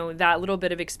that, that little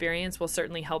bit of experience will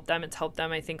certainly help them. It's helped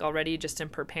them, I think, already just in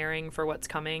preparing for what's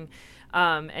coming.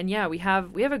 And yeah, we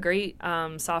have a great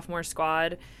sophomore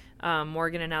squad.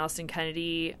 Morgan and Allison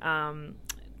Kennedy,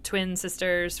 twin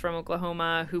sisters from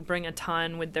Oklahoma who bring a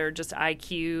ton with their just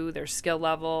IQ, their skill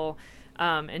level,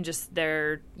 and just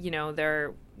they're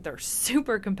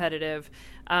super competitive.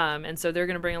 And so they're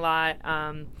going to bring a lot.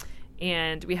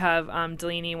 And we have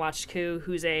Delaney Wachku,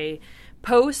 who's a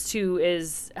post who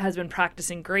has been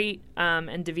practicing great,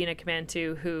 and Davina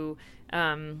Kamantu, who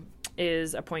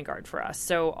is a point guard for us.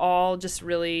 So all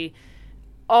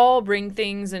bring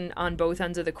things on both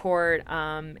ends of the court,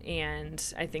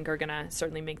 and I think are going to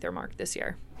certainly make their mark this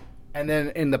year. And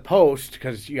then in the post,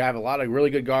 because you have a lot of really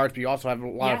good guards, but you also have a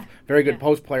lot of very good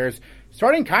post players.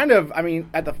 Starting kind of,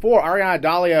 at the 4, Ariana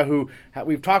Dahlia, who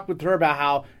we've talked with her about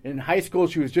how in high school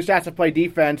she was just asked to play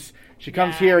defense. She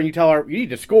comes here and you tell her, you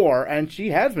need to score, and she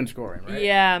has been scoring, right?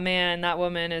 Yeah, man, that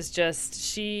woman is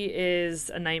she is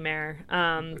a nightmare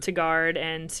to guard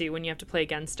and to when you have to play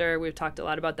against her. We've talked a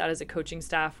lot about that as a coaching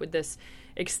staff with this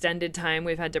extended time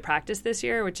we've had to practice this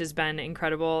year, which has been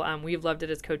incredible. We've loved it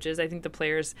as coaches. I think the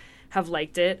players have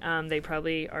liked it. They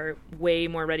probably are way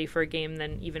more ready for a game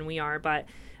than even we are, but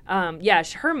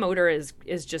her motor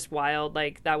is just wild.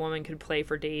 Like, that woman could play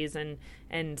for days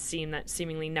and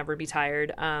seemingly never be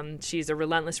tired. She's a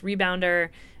relentless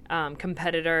rebounder,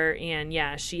 competitor,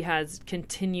 and she has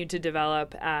continued to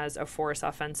develop as a force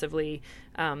offensively,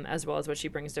 as well as what she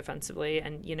brings defensively.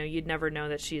 And you'd never know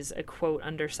that she's a quote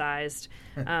undersized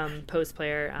post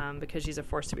player because she's a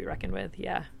force to be reckoned with.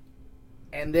 Yeah.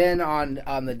 And then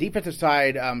on the defensive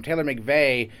side, Taylor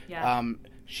McVeigh,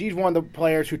 she's one of the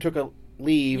players who took a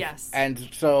leave. Yes. And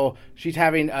so she's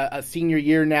having a senior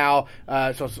year now.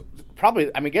 So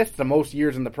probably, I guess the most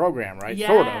years in the program, right? Yeah,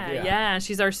 sort of. Yeah.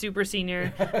 She's our super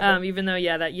senior, even though,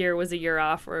 that year was a year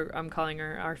off, or I'm calling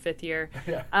her our 5th year.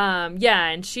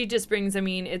 And she just brings,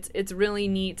 it's really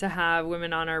neat to have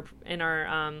women on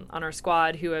our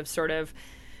squad who have sort of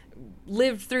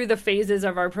lived through the phases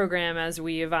of our program as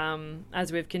we've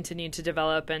continued to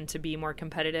develop and to be more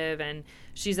competitive. And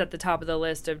she's at the top of the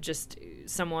list of just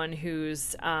someone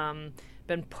who's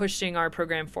been pushing our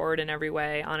program forward in every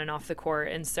way on and off the court.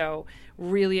 And so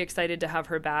really excited to have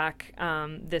her back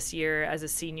this year as a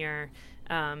senior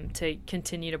to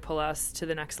continue to pull us to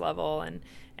the next level. And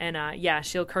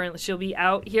she'll be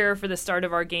out here for the start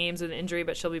of our games with an injury,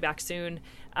 but she'll be back soon.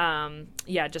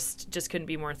 Just couldn't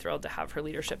be more thrilled to have her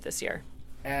leadership this year.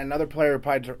 And another player who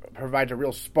provides a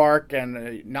real spark and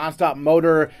a nonstop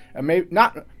motor, and maybe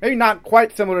not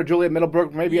quite similar to Julia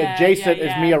Middlebrook, maybe adjacent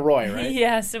is Mia Roy, right?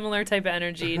 Yeah, similar type of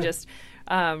energy, just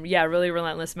really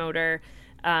relentless motor.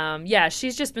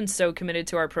 She's just been so committed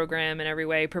to our program in every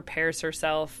way, prepares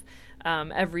herself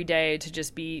every day to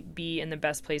just be in the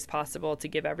best place possible to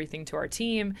give everything to our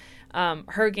team.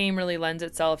 Her game really lends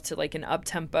itself to like an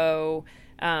up-tempo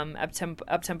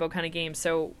kind of game.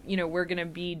 So, we're going to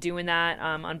be doing that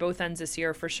on both ends this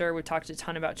year for sure. We've talked a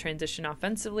ton about transition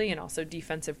offensively and also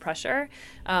defensive pressure.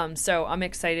 So I'm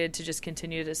excited to just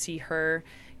continue to see her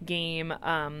game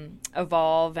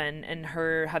evolve and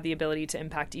her have the ability to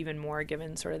impact even more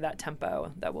given sort of that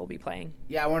tempo that we'll be playing.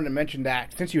 Yeah, I wanted to mention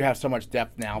that since you have so much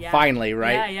depth now, finally,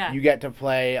 right? Yeah. You get to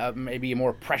play maybe a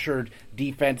more pressured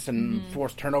defense and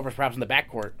force turnovers perhaps in the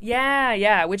backcourt.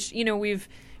 Yeah, which,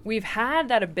 we've had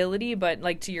that ability, but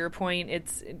like to your point,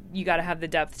 you got to have the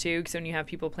depth too, because when you have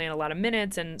people playing a lot of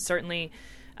minutes, and certainly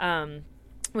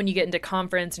when you get into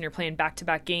conference and you're playing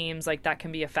back-to-back games, like that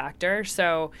can be a factor.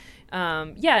 So,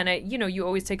 and you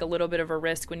always take a little bit of a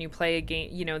risk when you play a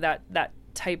game, that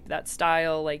type, that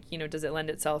style, like, does it lend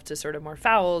itself to sort of more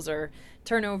fouls or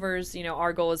turnovers?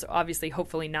 Our goal is obviously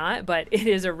hopefully not, but it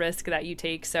is a risk that you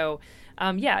take. So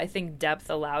I think depth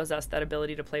allows us that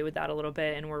ability to play with that a little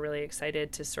bit, and we're really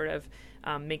excited to sort of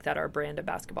make that our brand of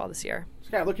basketball this year.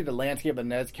 Just kind of looking at the landscape of the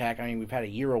NESCAC, I mean, we've had a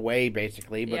year away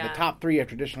basically, but the top three have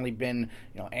traditionally been,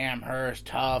 Amherst,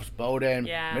 Tufts, Bowdoin,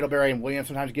 Middlebury, and Williams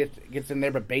sometimes gets in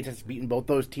there, but Bates has beaten both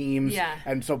those teams. Yeah.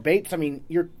 And so Bates, I mean,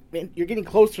 you're getting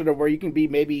closer to where you can be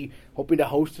maybe hoping to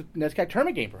host a NESCAC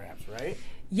tournament game perhaps, right?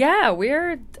 Yeah, we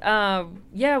have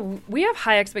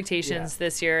high expectations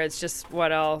this year. It's just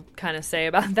what I'll kind of say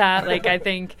about that. Like, I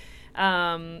think,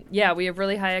 we have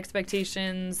really high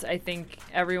expectations. I think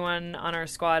everyone on our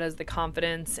squad has the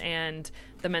confidence and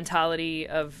the mentality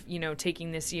of,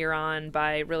 taking this year on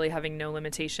by really having no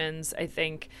limitations. I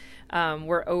think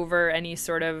we're over any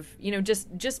sort of,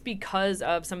 just because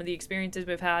of some of the experiences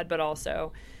we've had, but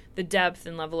also the depth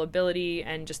and level of ability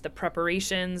and just the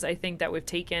preparations I think that we've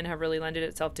taken have really lended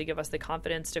itself to give us the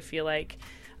confidence to feel like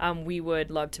we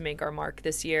would love to make our mark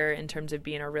this year in terms of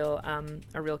being a real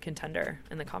contender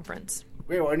in the conference.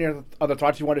 Wait, any other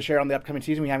thoughts you want to share on the upcoming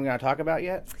season we haven't got to talk about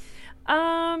yet?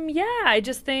 I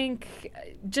just think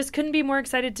couldn't be more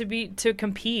excited to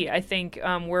compete. I think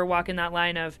we're walking that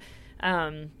line of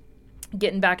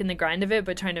getting back in the grind of it,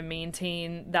 but trying to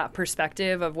maintain that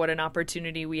perspective of what an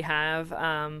opportunity we have.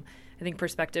 I think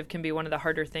perspective can be one of the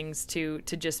harder things to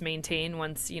just maintain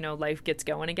once, life gets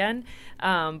going again.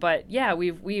 But yeah,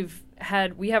 we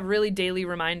have really daily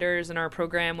reminders in our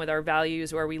program with our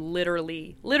values where we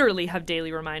literally have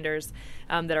daily reminders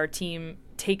that our team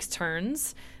takes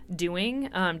turns doing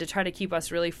to try to keep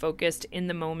us really focused in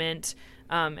the moment,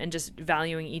 and just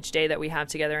valuing each day that we have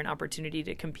together an opportunity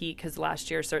to compete, because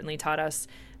last year certainly taught us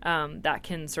that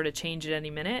can sort of change at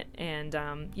any minute, and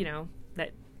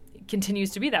that continues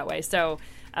to be that way. So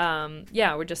I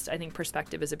think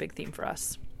perspective is a big theme for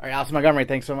us. All right, Alison Montgomery,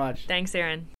 thanks so much. Thanks,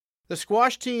 Aaron. The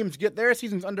squash teams get their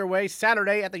seasons underway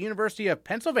Saturday at the University of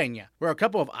Pennsylvania, where a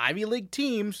couple of Ivy League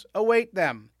teams await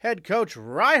them. Head coach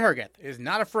Reinhold Hergeth is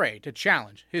not afraid to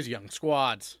challenge his young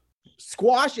squads.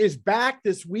 Squash is back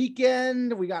this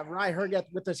weekend. We got Reinhold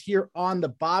Hergeth with us here on the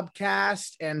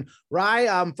Bobcast. And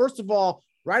Ry, first of all,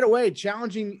 right away,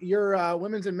 challenging your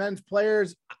women's and men's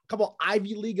players, a couple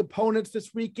Ivy League opponents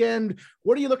this weekend.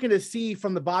 What are you looking to see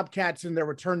from the Bobcats in their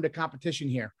return to competition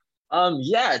here?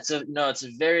 It's a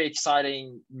very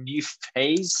exciting new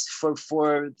phase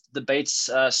for the Bates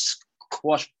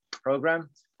squash program.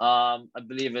 I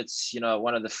believe it's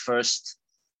one of the first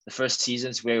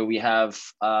seasons where we have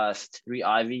 3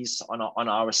 Ivies on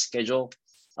our schedule.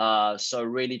 So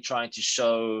really trying to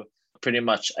show pretty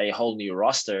much a whole new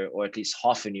roster, or at least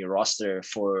half a new roster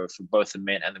for both the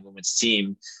men and the women's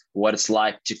team, what it's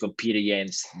like to compete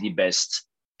against the best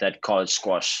that college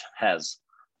squash has.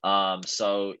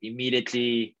 So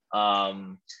immediately,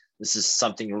 this is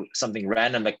something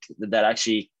random that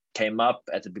actually came up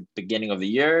at the beginning of the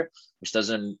year, which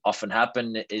doesn't often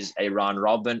happen, is a round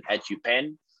robin at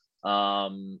UPenn.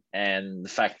 And the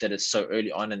fact that it's so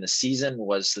early on in the season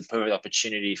was the perfect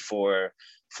opportunity for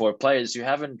players who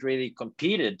haven't really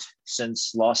competed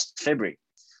since last February.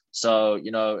 So,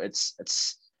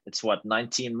 it's what,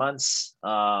 19 months,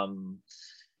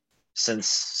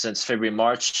 since February,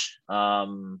 March.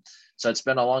 So it's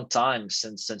been a long time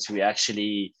since we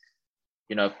actually,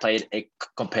 played a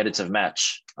competitive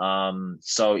match.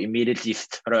 So immediately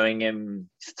throwing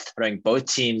both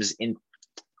teams into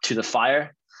the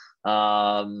fire.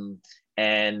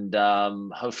 And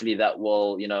hopefully that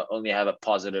will, only have a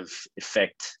positive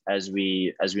effect as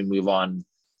we move on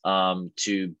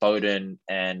to Bowdoin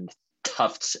and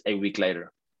Tufts a week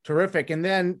later. Terrific. And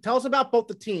then tell us about both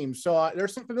the teams. So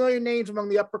there's some familiar names among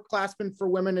the upperclassmen for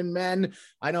women and men.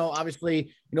 I know,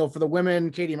 obviously, for the women,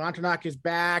 Katie Montanak is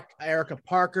back. Erica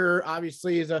Parker,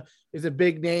 obviously, is a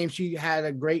big name. She had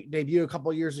a great debut a couple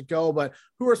of years ago. But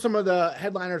who are some of the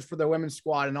headliners for the women's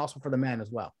squad and also for the men as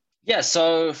well? Yeah,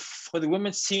 so for the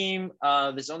women's team,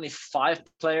 there's only 5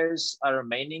 players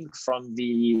remaining from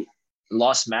the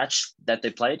last match that they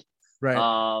played. Right.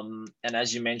 And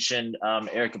as you mentioned,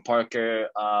 Erica Parker,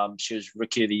 she was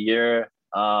Rookie of the Year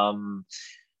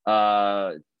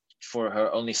for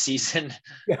her only season.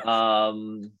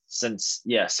 Since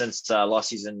last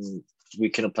season we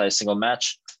couldn't play a single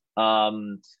match.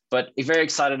 But we're very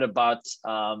excited about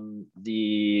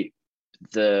the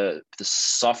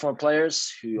sophomore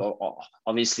players who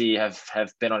obviously have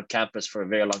been on campus for a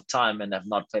very long time and have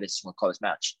not played a single college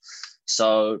match.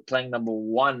 So playing number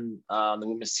 1 on the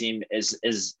women's team is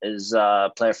a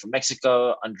player from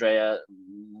Mexico, Andrea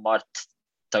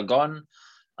Martagon,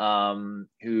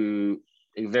 who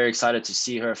very excited to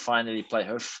see her finally play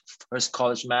her first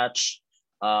college match.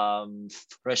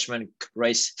 Freshman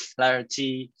Grace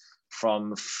Flaherty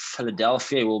from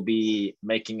Philadelphia will be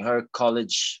making her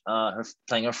college,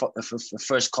 playing her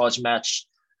first college match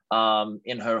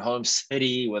in her home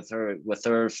city with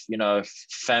her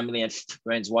family and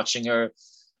friends watching her,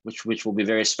 which will be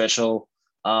very special.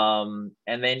 And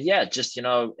then just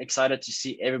excited to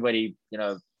see everybody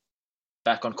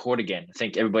back on court again. I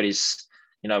think everybody's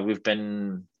we've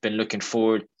been looking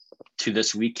forward to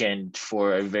this weekend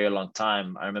for a very long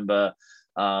time. I remember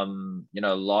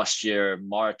last year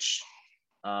March,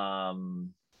 or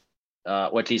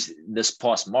at least this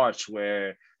past March,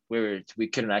 where we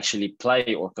couldn't actually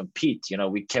play or compete.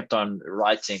 We kept on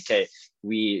writing, okay,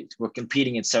 we're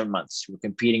competing in 7 months, we're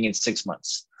competing in 6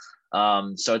 months.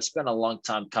 So it's been a long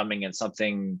time coming, and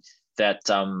something that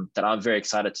I'm very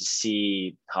excited to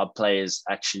see how players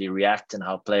actually react and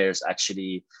how players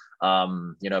actually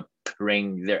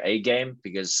bring their A game,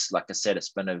 because like I said, it's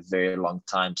been a very long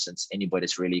time since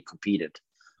anybody's really competed.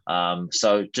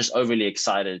 So just overly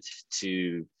excited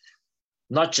to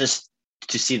not just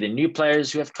to see the new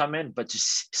players who have come in, but to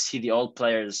see the old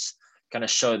players kind of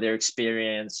show their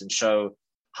experience and show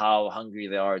how hungry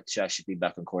they are to actually be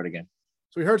back on court again.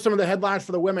 So we heard some of the headlines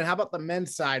for the women. How about the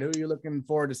men's side? Who are you looking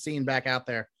forward to seeing back out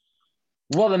there?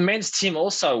 Well, the men's team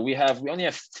also, we only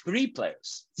have 3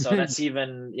 players. So that's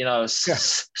even,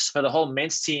 so the whole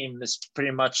men's team is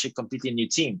pretty much a completely new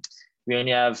team. We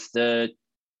only have the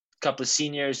couple of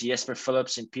seniors, Jesper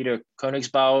Phillips and Peter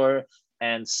Koenigsbauer,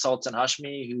 and Sultan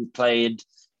Hashmi, who played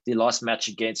the last match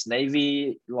against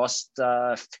Navy last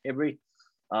February.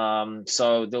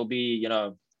 So there'll be,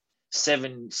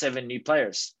 7 new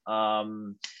players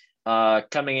coming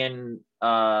in.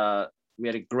 We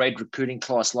had a great recruiting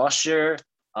class last year,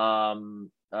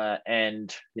 and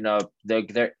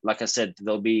they're like I said,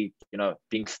 they'll be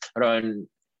being thrown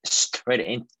straight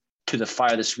into the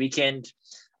fire this weekend,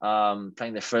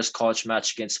 playing their first college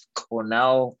match against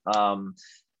Cornell.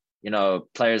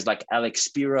 Players like Alex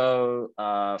Spiro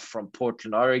from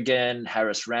Portland, Oregon,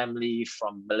 Harris Ramley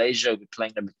from Malaysia will be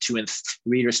playing number 2 and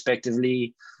 3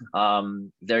 respectively.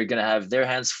 They're going to have their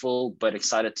hands full, but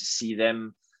excited to see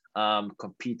them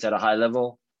compete at a high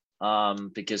level,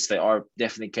 because they are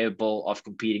definitely capable of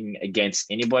competing against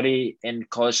anybody in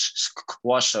college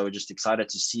squash. So we're just excited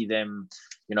to see them,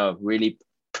 really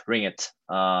bring it.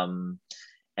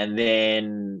 And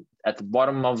then at the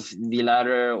bottom of the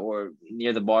ladder, or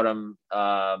near the bottom,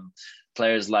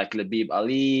 players like Labib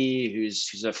Ali,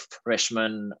 who's a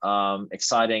freshman,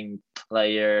 exciting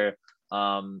player.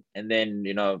 And then,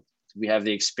 we have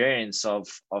the experience of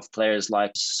players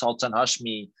like Sultan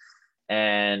Hashmi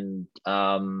and,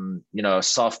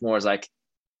 sophomores like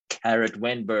Garrett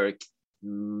Wenberg,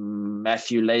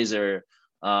 Matthew Laser,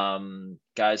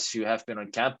 guys who have been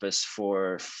on campus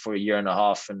for a year and a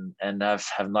half and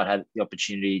have not had the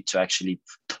opportunity to actually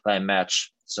play a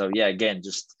match. So again,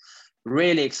 just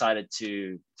really excited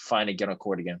to finally get on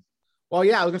court again. Well,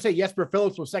 I was gonna say Jesper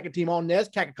Phillips was second team all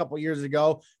NESCAC a couple of years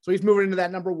ago, so he's moving into that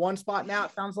number 1 spot now,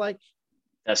 it sounds like.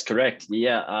 That's correct. He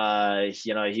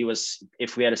was,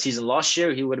 if we had a season last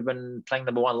year, he would have been playing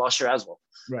number 1 last year as well.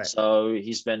 Right. So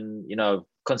he's been,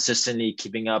 consistently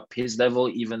keeping up his level,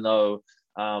 even though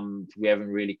we haven't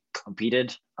really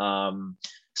competed.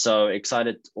 So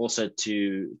excited also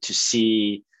to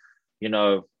see,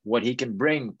 what he can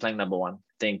bring playing number 1. I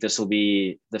think this will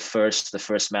be the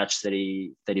first match that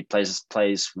he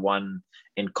plays one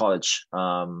in college.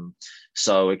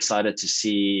 So excited to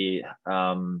see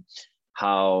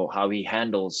how he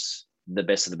handles the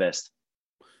best of the best.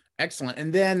 Excellent.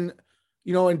 And then,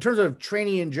 in terms of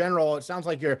training in general, it sounds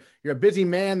like you're a busy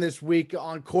man this week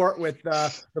on court with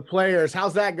the players.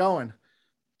 How's that going?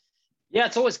 Yeah,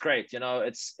 it's always great.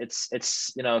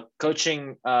 It's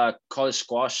coaching college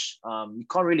squash. You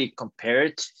can't really compare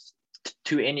it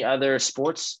to any other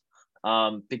sports,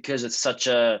 because it's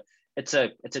a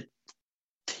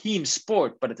team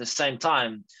sport, but at the same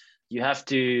time, you have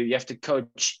to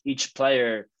coach each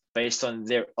player based on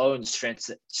their own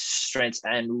strengths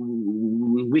and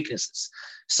weaknesses.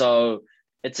 So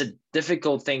it's a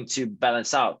difficult thing to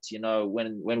balance out.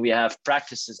 When we have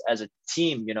practices as a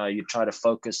team, you try to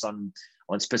focus on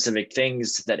specific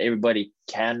things that everybody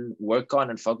can work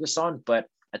on and focus on. But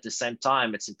at the same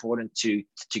time, it's important to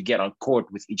get on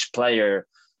court with each player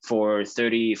for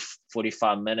 30,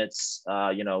 45 minutes,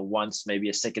 once, maybe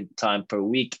a second time per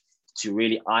week, to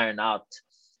really iron out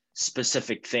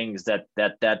specific things that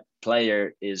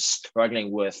player is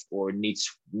struggling with or needs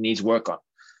work on.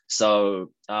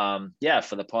 So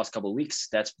for the past couple of weeks,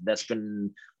 that's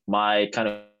been my kind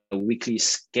of weekly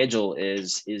schedule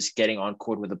is getting on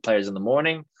court with the players in the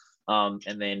morning,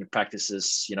 and then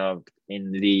practices,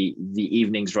 in the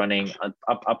evenings, running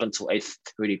up until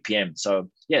 8:30 p.m. So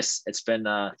yes, it's been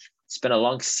a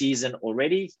long season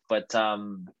already, but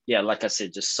like I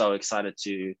said, just so excited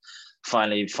to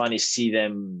finally see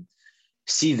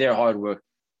their hard work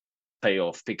pay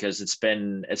off, because it's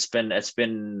been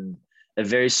a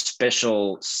very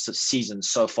special season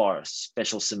so far,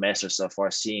 special semester so far,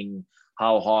 seeing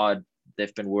how hard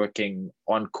they've been working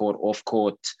on court, off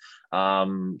court,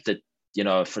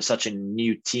 for such a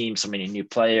new team, so many new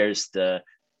players, the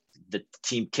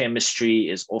team chemistry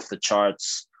is off the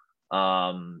charts.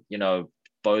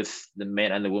 Both the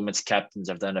men and the women's captains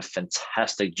have done a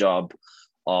fantastic job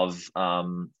of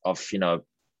pulling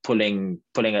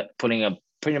a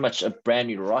pretty much a brand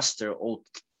new roster all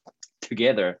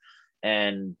together,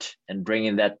 and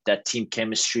bringing that team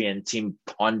chemistry and team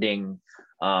bonding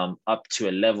up to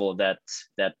a level that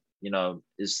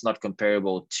is not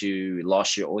comparable to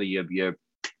last year or the year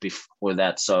before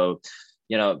that. So,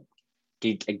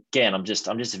 again, I'm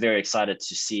just very excited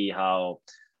to see how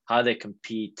they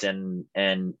compete and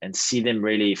see them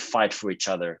really fight for each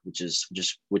other, which is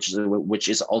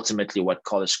ultimately what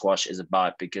college squash is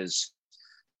about, because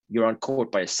you're on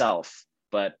court by yourself.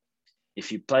 But if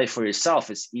you play for yourself,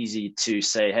 it's easy to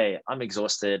say, hey, I'm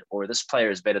exhausted, or this player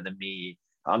is better than me,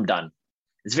 I'm done.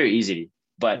 It's very easy.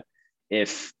 But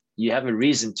if you have a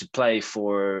reason to play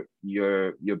for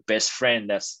your best friend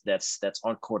that's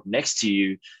on court next to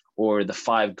you, or the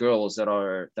 5 girls that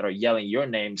are yelling your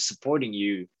name, supporting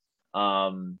you,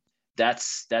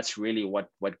 that's really what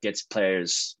gets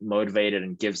players motivated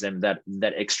and gives them that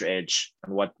extra edge,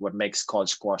 and what makes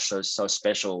college squash so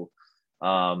special,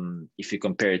 if you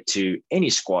compare it to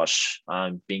any squash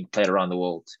being played around the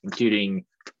world, including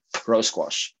pro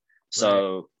squash.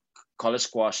 So right. College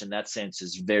squash in that sense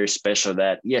is very special,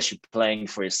 that yes, you're playing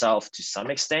for yourself to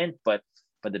some extent, but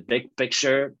the big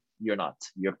picture, you're not.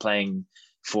 You're playing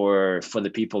for the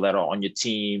people that are on your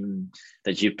team,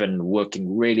 that you've been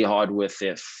working really hard with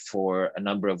for a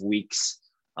number of weeks.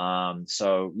 Again,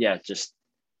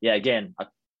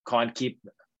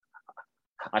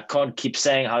 I can't keep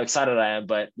saying how excited I am,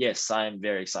 but yes, I am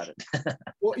very excited.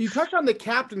 Well, you touched on the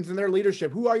captains and their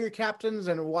leadership. Who are your captains,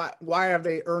 and why have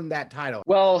they earned that title?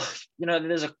 Well,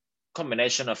 there's a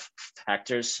combination of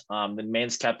factors. The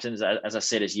men's captains, as I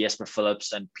said, is Jesper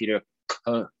Phillips and Peter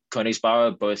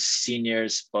Koenigsbauer, both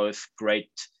seniors, both great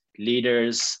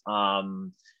leaders.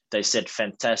 They set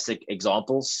fantastic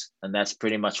examples, and that's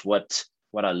pretty much what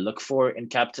I look for in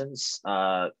captains.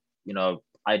 I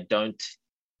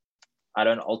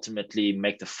don't ultimately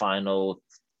make the final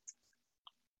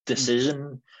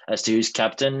decision as to who's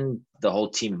captain. The whole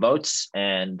team votes,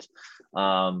 and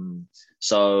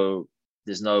so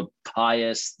there's no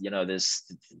bias.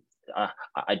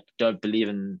 I don't believe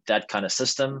in that kind of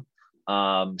system.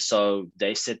 So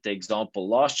they set the example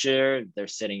last year, they're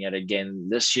setting it again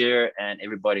this year, and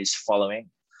everybody's following.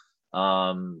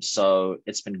 So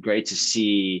it's been great to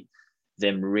see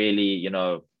them really,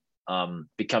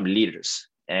 become leaders,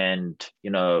 and,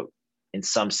 in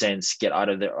some sense, get out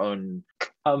of their own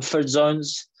comfort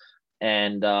zones,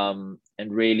 and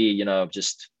really,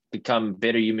 just become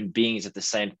better human beings at the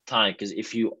same time. Because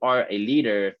if you are a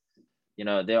leader,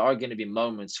 there are going to be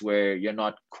moments where you're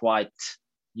not quite,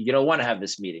 you don't want to have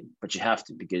this meeting, but you have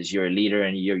to, because you're a leader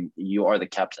and you are the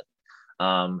captain.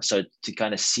 So to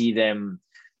kind of see them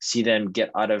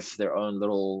get out of their own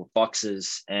little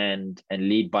boxes and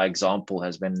lead by example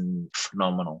has been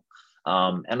phenomenal.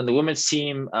 And on the women's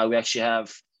team, we actually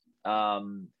have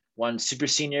one super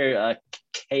senior,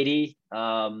 Katie,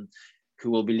 who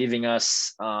will be leaving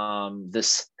us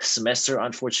this semester.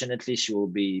 Unfortunately, she will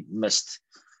be missed.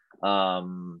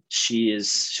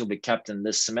 She'll be captain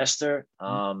this semester.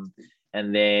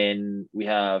 And then we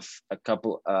have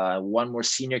one more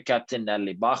senior captain,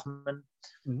 Natalie Bachman,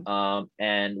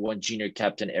 and one junior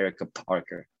captain, Erica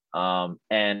Parker.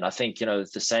 And I think,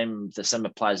 the same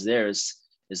applies there is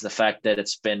the fact that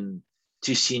it's been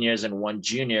 2 seniors and 1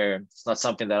 junior. It's not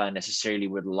something that I necessarily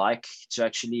would like to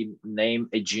actually name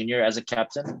a junior as a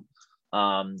captain.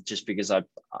 Just because I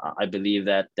believe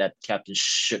that captains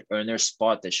should earn their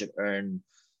spot. They should earn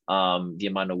the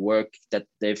amount of work that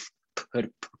they've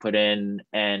put in,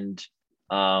 and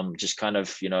just kind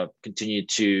of continue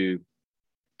to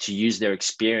use their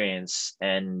experience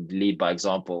and lead by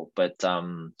example. But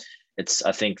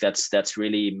I think that's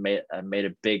really made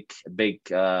a big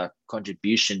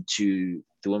contribution to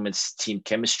the women's team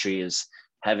chemistry, is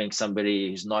having somebody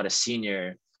who's not a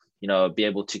senior, be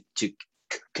able to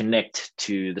connect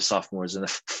to the sophomores and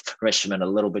the freshmen a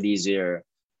little bit easier,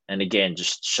 again,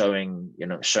 just showing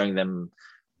them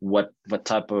what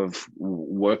type of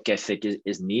work ethic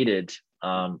is needed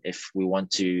if we want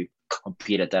to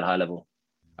compete at that high level.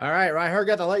 All right, Reinhold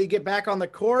Hergeth, I'll let you get back on the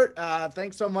court.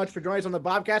 Thanks so much for joining us on the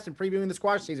Bobcast and previewing the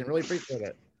squash season. Really appreciate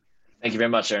it. Thank you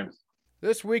very much, Aaron.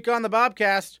 This week on the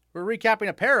Bobcast, we're recapping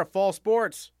a pair of fall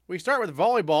sports. We start with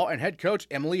volleyball and head coach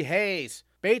Emily Hayes.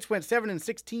 Bates went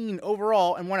 7-16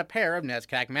 overall and won a pair of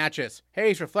NESCAC matches.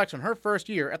 Hayes reflects on her first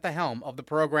year at the helm of the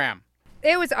program.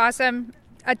 It was awesome.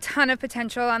 A ton of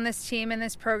potential on this team and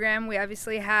this program. We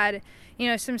obviously had,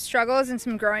 some struggles and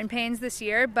some growing pains this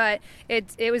year, but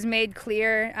it was made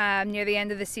clear near the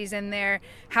end of the season there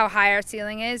how high our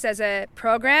ceiling is as a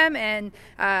program, and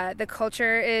the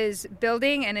culture is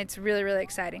building, and it's really, really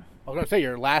exciting. I was going to say,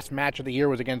 your last match of the year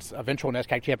was against eventual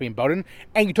NESCAC champion Bowdoin,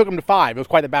 and you took them to 5. It was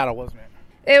quite the battle, wasn't it?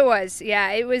 It was,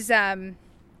 yeah. It was,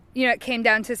 it came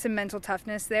down to some mental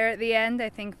toughness there at the end. I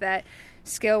think that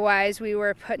skill-wise, we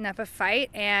were putting up a fight,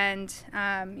 and,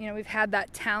 we've had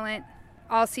that talent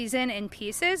all season in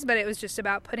pieces, but it was just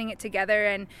about putting it together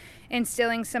and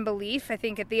instilling some belief. I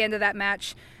think at the end of that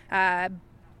match,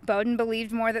 Bowdoin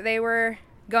believed more that they were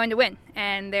going to win,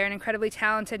 and they're an incredibly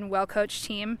talented and well-coached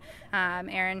team.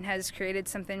 Aaron has created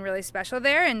something really special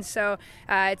there, and so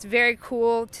it's very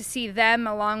cool to see them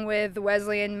along with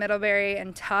Wesleyan, Middlebury,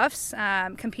 and Tufts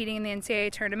competing in the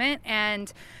NCAA tournament,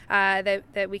 and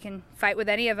that we can fight with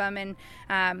any of them,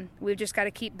 and we've just got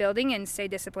to keep building and stay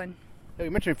disciplined. You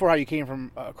mentioned before how you came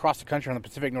from across the country on the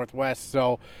Pacific Northwest,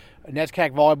 so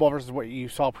NESCAC volleyball versus what you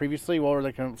saw previously, what were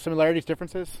the similarities,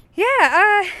 differences?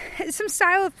 Yeah, some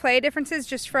style of play differences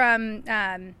just from,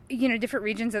 different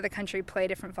regions of the country play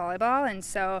different volleyball, and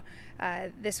so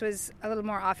this was a little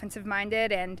more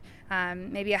offensive-minded and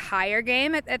maybe a higher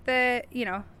game at the,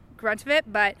 grunt of it,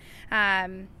 but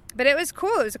it was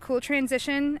cool. It was a cool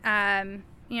transition.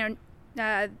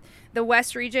 The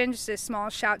West region, just a small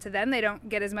shout to them. They don't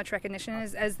get as much recognition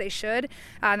as they should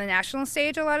on the national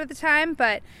stage a lot of the time,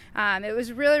 but it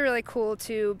was really, really cool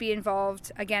to be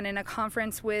involved, again, in a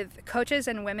conference with coaches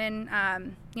and women,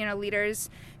 leaders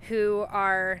who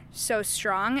are so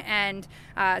strong and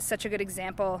such a good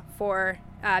example for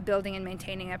building and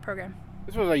maintaining a program.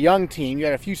 This was a young team. You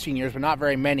had a few seniors, but not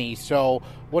very many. So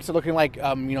what's it looking like?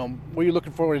 What are you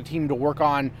looking for the team to work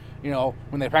on,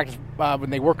 when they practice, when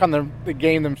they work on the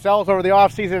game themselves over the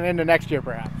off season and into next year,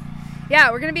 perhaps?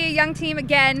 Yeah, we're going to be a young team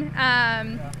again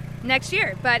next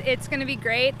year, but it's going to be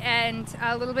great and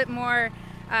a little bit more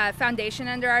foundation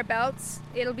under our belts.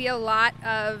 It'll be a lot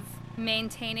of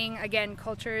maintaining. Again,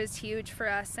 culture is huge for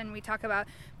us, and we talk about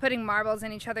putting marbles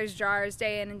in each other's jars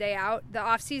day in and day out. The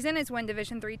off season is when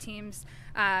Division III teams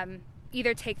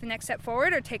either take the next step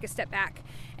forward or take a step back,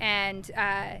 and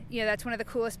that's one of the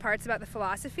coolest parts about the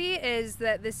philosophy is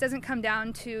that this doesn't come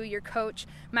down to your coach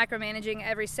micromanaging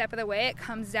every step of the way. It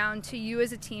comes down to you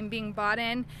as a team being bought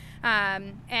in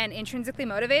and intrinsically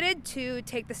motivated to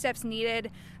take the steps needed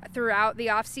throughout the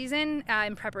off season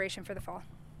in preparation for the fall.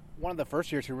 One of the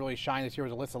first years who really shined this year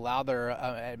was Alyssa Lowther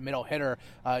at middle hitter.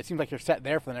 It seems like you're set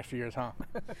there for the next few years, huh?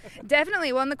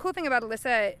 Definitely. Well, and the cool thing about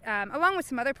Alyssa, along with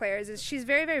some other players, is she's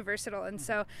very, very versatile. And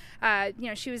so,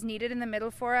 she was needed in the middle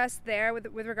for us there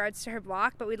with regards to her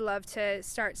block, but we'd love to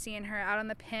start seeing her out on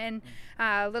the pin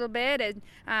a little bit,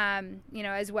 and,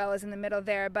 as well as in the middle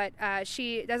there. But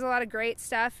she does a lot of great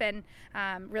stuff, and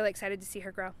really excited to see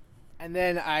her grow. And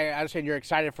then I understand you're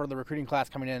excited for the recruiting class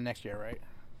coming in next year, right?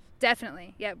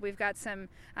 Definitely. Yeah, we've got some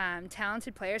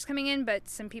talented players coming in, but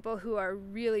some people who are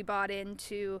really bought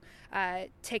into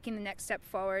taking the next step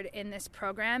forward in this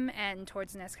program and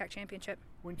towards the NESCAC championship.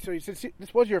 So since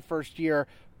this was your first year,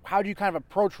 how do you kind of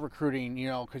approach recruiting,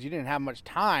 because you didn't have much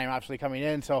time, obviously, coming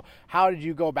in. So how did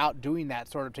you go about doing that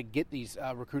sort of to get these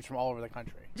recruits from all over the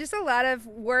country? Just a lot of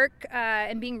work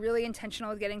and being really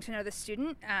intentional with getting to know the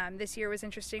student. This year was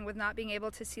interesting with not being able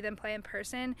to see them play in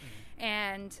person.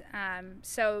 And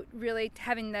so really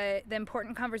having the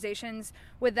important conversations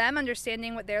with them,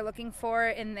 understanding what they're looking for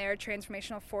in their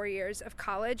transformational 4 years of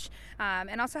college,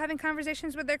 and also having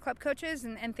conversations with their club coaches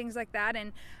and things like that.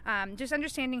 And just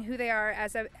understanding who they are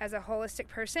as a holistic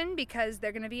person, because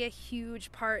they're going to be a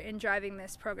huge part in driving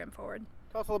this program forward.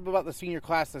 Tell us a little bit about the senior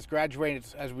class that's graduating.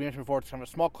 It's, as we mentioned before, it's kind of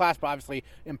a small class, but obviously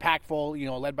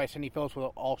impactful, led by Cindy Phillips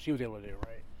with all she was able to do,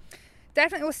 right?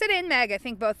 Definitely. Well, Sid and Meg, I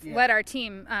think, both led our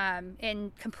team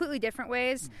in completely different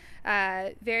ways,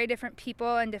 very different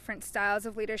people and different styles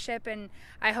of leadership. And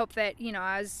I hope that,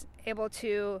 I was able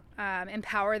to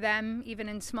empower them, even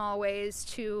in small ways,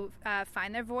 to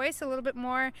find their voice a little bit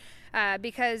more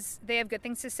because they have good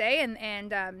things to say.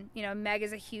 And Meg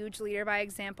is a huge leader by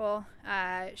example.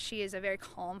 She is a very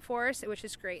calm force, which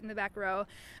is great in the back row.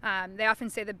 They often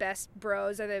say the best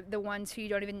bros are the ones who you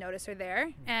don't even notice are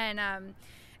there.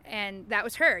 And that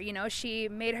was her. She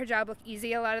made her job look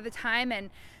easy a lot of the time and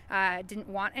didn't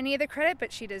want any of the credit,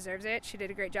 but she deserves it. She did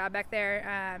a great job back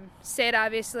there. Sid,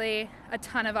 obviously, a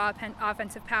ton of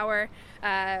offensive power.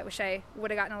 Wish I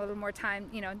would have gotten a little more time,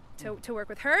 to work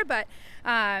with her, but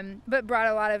brought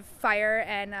a lot of fire.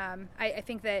 And I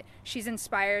think that she's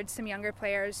inspired some younger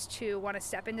players to want to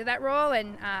step into that role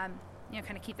and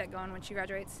kind of keep that going when she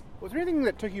graduates. Was there anything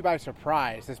that took you by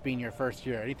surprise, this being your first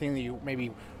year? Anything that you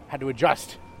maybe had to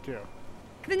adjust to?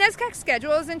 The NESCAC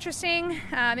schedule is interesting.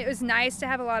 It was nice to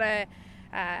have a lot of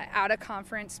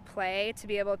out-of-conference play to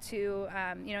be able to,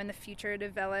 in the future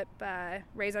develop,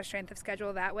 raise our strength of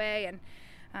schedule that way.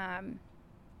 And,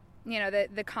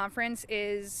 the conference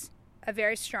is a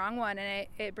very strong one, and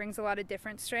it brings a lot of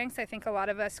different strengths. I think a lot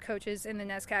of us coaches in the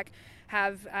NESCAC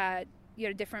have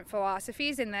different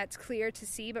philosophies, and that's clear to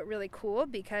see, but really cool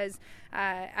because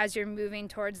as you're moving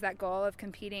towards that goal of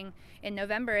competing in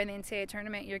November in the NCAA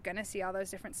tournament, you're going to see all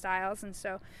those different styles. And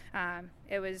so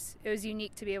it was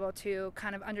unique to be able to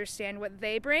kind of understand what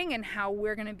they bring and how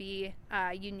we're going to be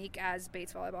unique as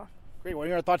Bates Volleyball. Great. What are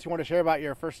your thoughts you want to share about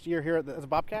your first year here as a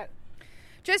Bobcat?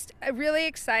 Just really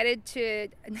excited to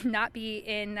not be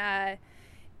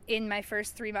in my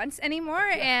first 3 months anymore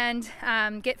and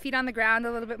get feet on the ground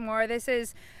a little bit more. This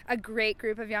is a great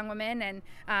group of young women, and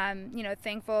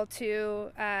thankful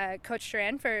to Coach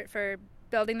Strand for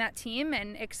building that team,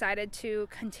 and excited to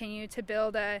continue to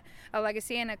build a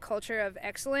legacy and a culture of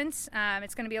excellence.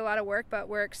 It's going to be a lot of work, but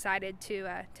we're excited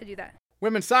to do that.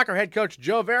 Women's soccer head coach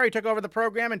Vari took over the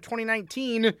program in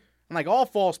 2019, and like all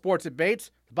fall sports at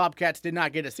Bates, the Bobcats did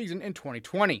not get a season in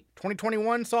 2020.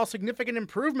 2021 saw significant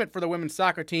improvement for the women's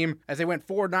soccer team as they went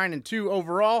 4-9-2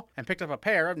 overall and picked up a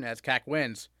pair of NESCAC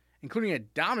wins, including a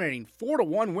dominating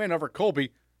 4-1 win over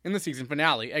Colby in the season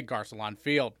finale at Garcelon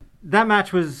Field. That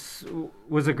match was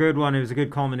a good one. It was a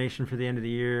good culmination for the end of the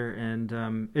year,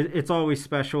 and it's always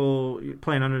special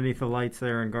playing underneath the lights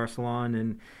there in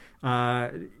Garcelon.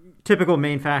 And typical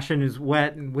Maine fashion is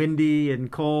wet and windy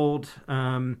and cold.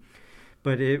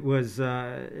 But it was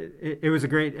a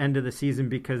great end of the season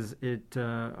because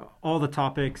all the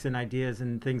topics and ideas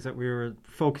and things that we were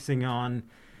focusing on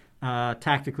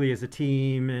tactically as a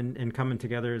team and coming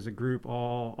together as a group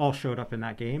all showed up in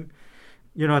that game.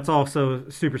 It's also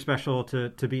super special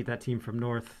to beat that team from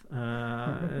North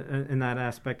in that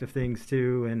aspect of things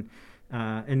too, and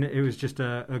it was just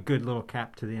a good little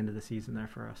cap to the end of the season there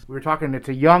for us. We were talking, it's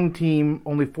a young team,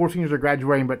 only 4 seniors are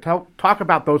graduating, but talk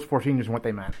about those 4 seniors and what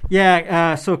they meant.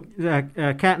 Yeah, so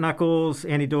Kat Knuckles,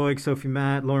 Annie Doig, Sophie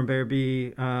Matt, Lauren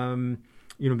Bearby,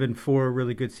 been 4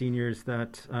 really good seniors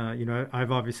that,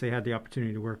 I've obviously had the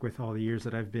opportunity to work with all the years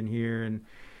that I've been here, and,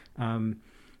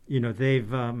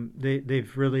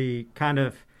 they've really kind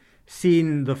of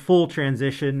seen the full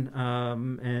transition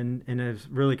and has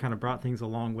really kind of brought things a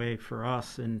long way for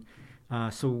us. And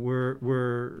so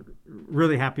we're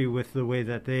really happy with the way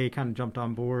that they kind of jumped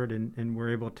on board and were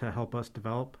able to help us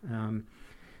develop.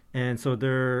 And so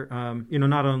they're,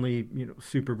 not only,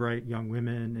 super bright young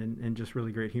women and just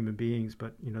really great human beings,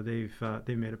 but,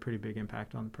 they've made a pretty big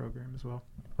impact on the program as well.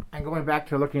 And going back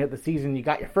to looking at the season, you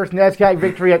got your first NESCAC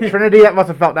victory at Trinity. That must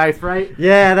have felt nice, right?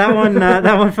 Yeah, that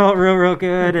one felt real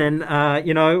good. And,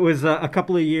 it was a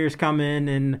couple of years coming,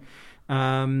 and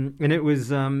it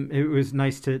was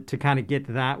nice to kind of get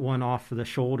that one off the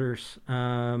shoulders.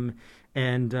 And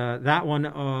that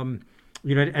one,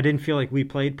 I didn't feel like we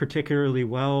played particularly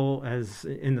well as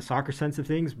in the soccer sense of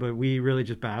things, but we really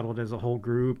just battled as a whole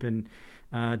group and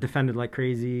defended like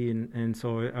crazy. And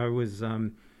so I was,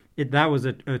 that was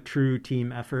a true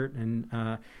team effort.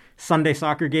 And Sunday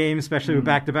soccer games, especially with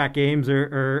back-to-back games,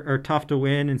 are tough to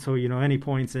win. And so, any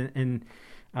points in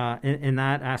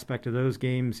that aspect of those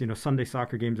games, Sunday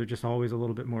soccer games are just always a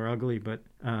little bit more ugly. But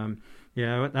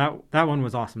that one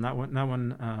was awesome. That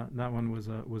one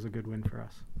was a good win for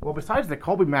us. Well, besides the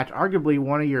Colby match, arguably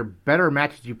one of your better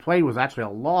matches you played was actually a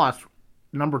loss.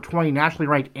 Number 20 nationally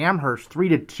ranked Amherst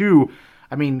 3-2.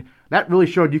 I mean, that really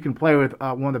showed you can play with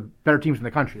one of the better teams in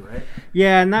the country, right?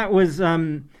 Yeah, and that was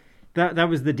that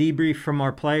was the debrief from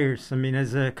our players. I mean,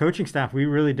 as a coaching staff, we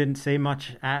really didn't say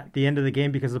much at the end of the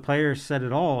game because the players said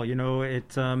it all.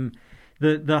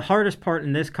 the hardest part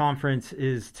in this conference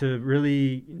is to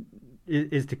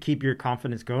keep your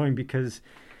confidence going, because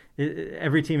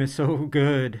every team is so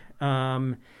good.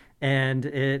 And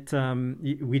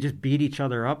we just beat each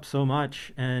other up so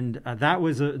much, and that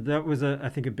was I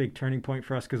think a big turning point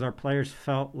for us, because our players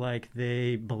felt like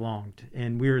they belonged,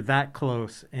 and we were that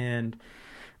close. And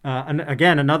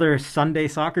again, another Sunday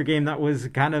soccer game that was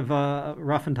kind of a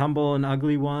rough and tumble and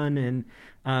ugly one, and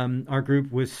our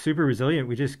group was super resilient.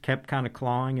 We just kept kind of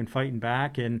clawing and fighting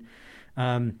back, and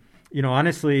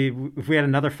honestly, if we had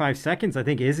another 5 seconds, I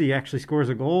think Izzy actually scores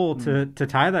a goal to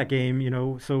tie that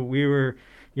game. So we were.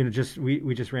 We just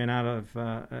ran out of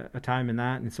a time in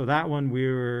that, and so that one we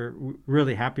were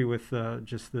really happy with,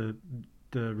 just the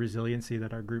resiliency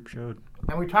that our group showed.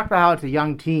 And we talked about how it's a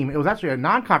young team. It was actually a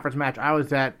non-conference match. I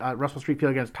was at Russell Street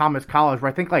Field against Thomas College, where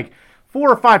I think like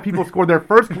 4 or 5 people scored their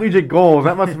first collegiate goals.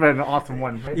 That must have been an awesome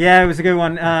one. Right? Yeah, it was a good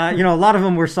one. A lot of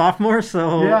them were sophomores,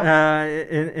 so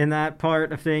in that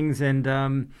part of things,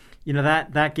 and.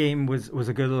 That game was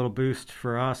a good little boost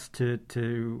for us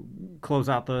to close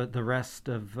out the rest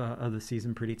of the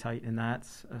season pretty tight in that.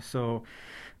 So,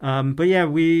 but yeah,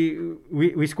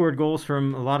 we scored goals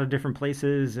from a lot of different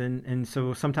places, and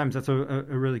so sometimes that's a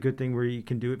really good thing where you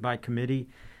can do it by committee.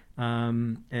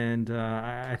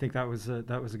 I think that was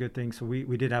a good thing. So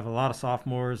we did have a lot of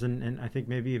sophomores, and I think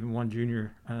maybe even one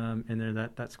junior in there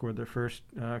that scored their first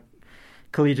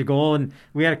collegiate goal, and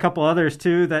we had a couple others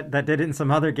too that did it in some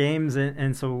other games,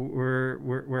 and so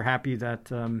we're happy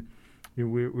that we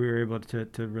were able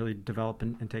to really develop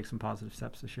and take some positive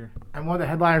steps this year. And one of the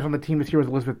headliners on the team this year was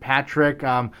Elizabeth Patrick.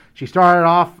 She started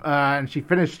off and she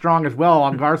finished strong as well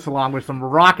on Garcelon with some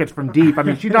rockets from deep. I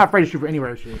mean, she's not afraid to shoot from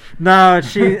anywhere, is she? No,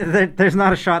 there's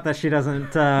not a shot that she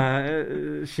doesn't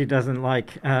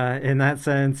like in that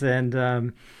sense,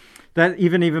 and. That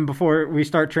even before we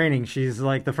start training, she's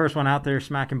like the first one out there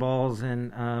smacking balls,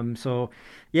 and so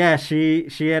yeah, she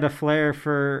had a flair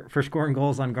for scoring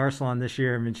goals on Garcelon this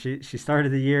year. I mean, she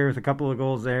started the year with a couple of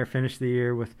goals there, finished the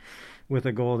year with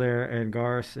a goal there in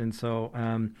Garce, and so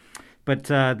but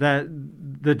that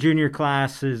the junior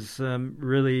class is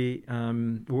really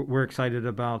we're excited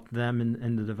about them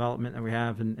and the development that we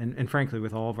have, and frankly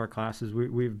with all of our classes,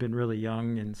 we've been really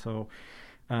young, and so.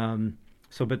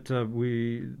 But the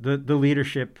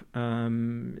leadership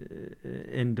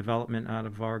in development out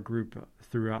of our group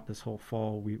throughout this whole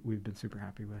fall, we've been super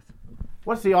happy with.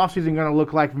 What's the offseason going to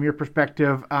look like from your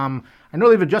perspective? I know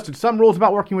they've adjusted some rules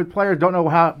about working with players. Don't know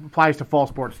how it applies to fall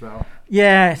sports, though.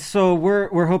 Yeah, so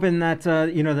we're hoping that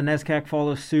the NESCAC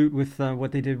follows suit with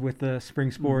what they did with the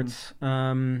spring sports.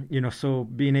 Mm-hmm. So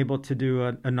being able to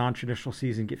do a non-traditional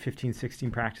season, get 15,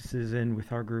 16 practices in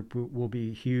with our group will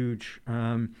be huge.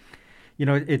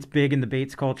 It's big in the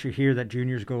Bates culture here that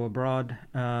juniors go abroad.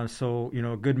 So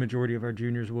a good majority of our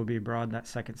juniors will be abroad that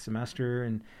second semester.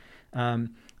 And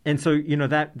so,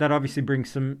 that obviously brings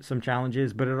some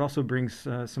challenges, but it also brings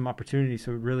some opportunities.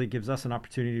 So it really gives us an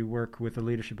opportunity to work with the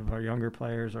leadership of our younger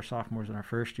players, our sophomores and our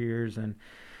first years. And,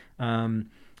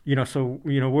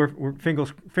 we're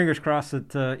fingers crossed that,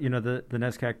 the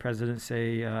NESCAC presidents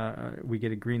say we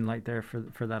get a green light there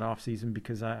for that off season,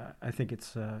 because I think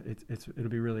it'll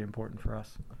be really important for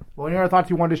us. Well, any other thoughts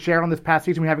you wanted to share on this past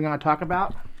season we haven't going to talk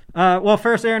about? Well,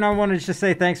 first, Aaron, I wanted to just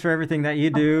say thanks for everything that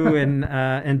you do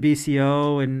and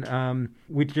BCO, and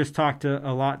we just talked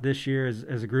a lot this year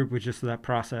as a group with just that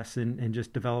process and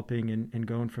just developing and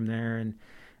going from there, and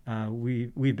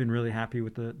we've been really happy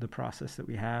with the process that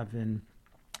we have, and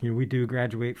we do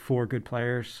graduate 4 good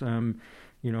players,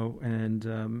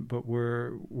 but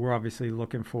we're obviously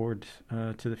looking forward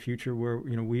to the future where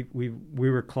we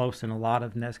were close in a lot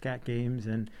of NESCAC games,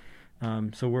 and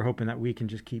so we're hoping that we can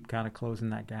just keep kind of closing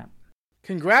that gap.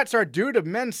 Congrats are due to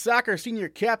men's soccer senior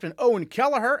captain Owen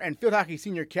Kelleher and field hockey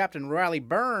senior captain Riley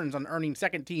Burns on earning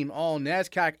second-team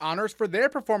All-NESCAC honors for their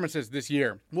performances this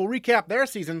year. We'll recap their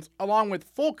seasons along with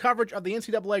full coverage of the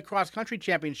NCAA Cross-Country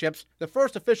Championships, the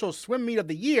first official swim meet of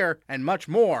the year, and much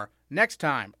more next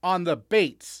time on the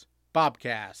Bates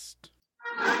Bobcast.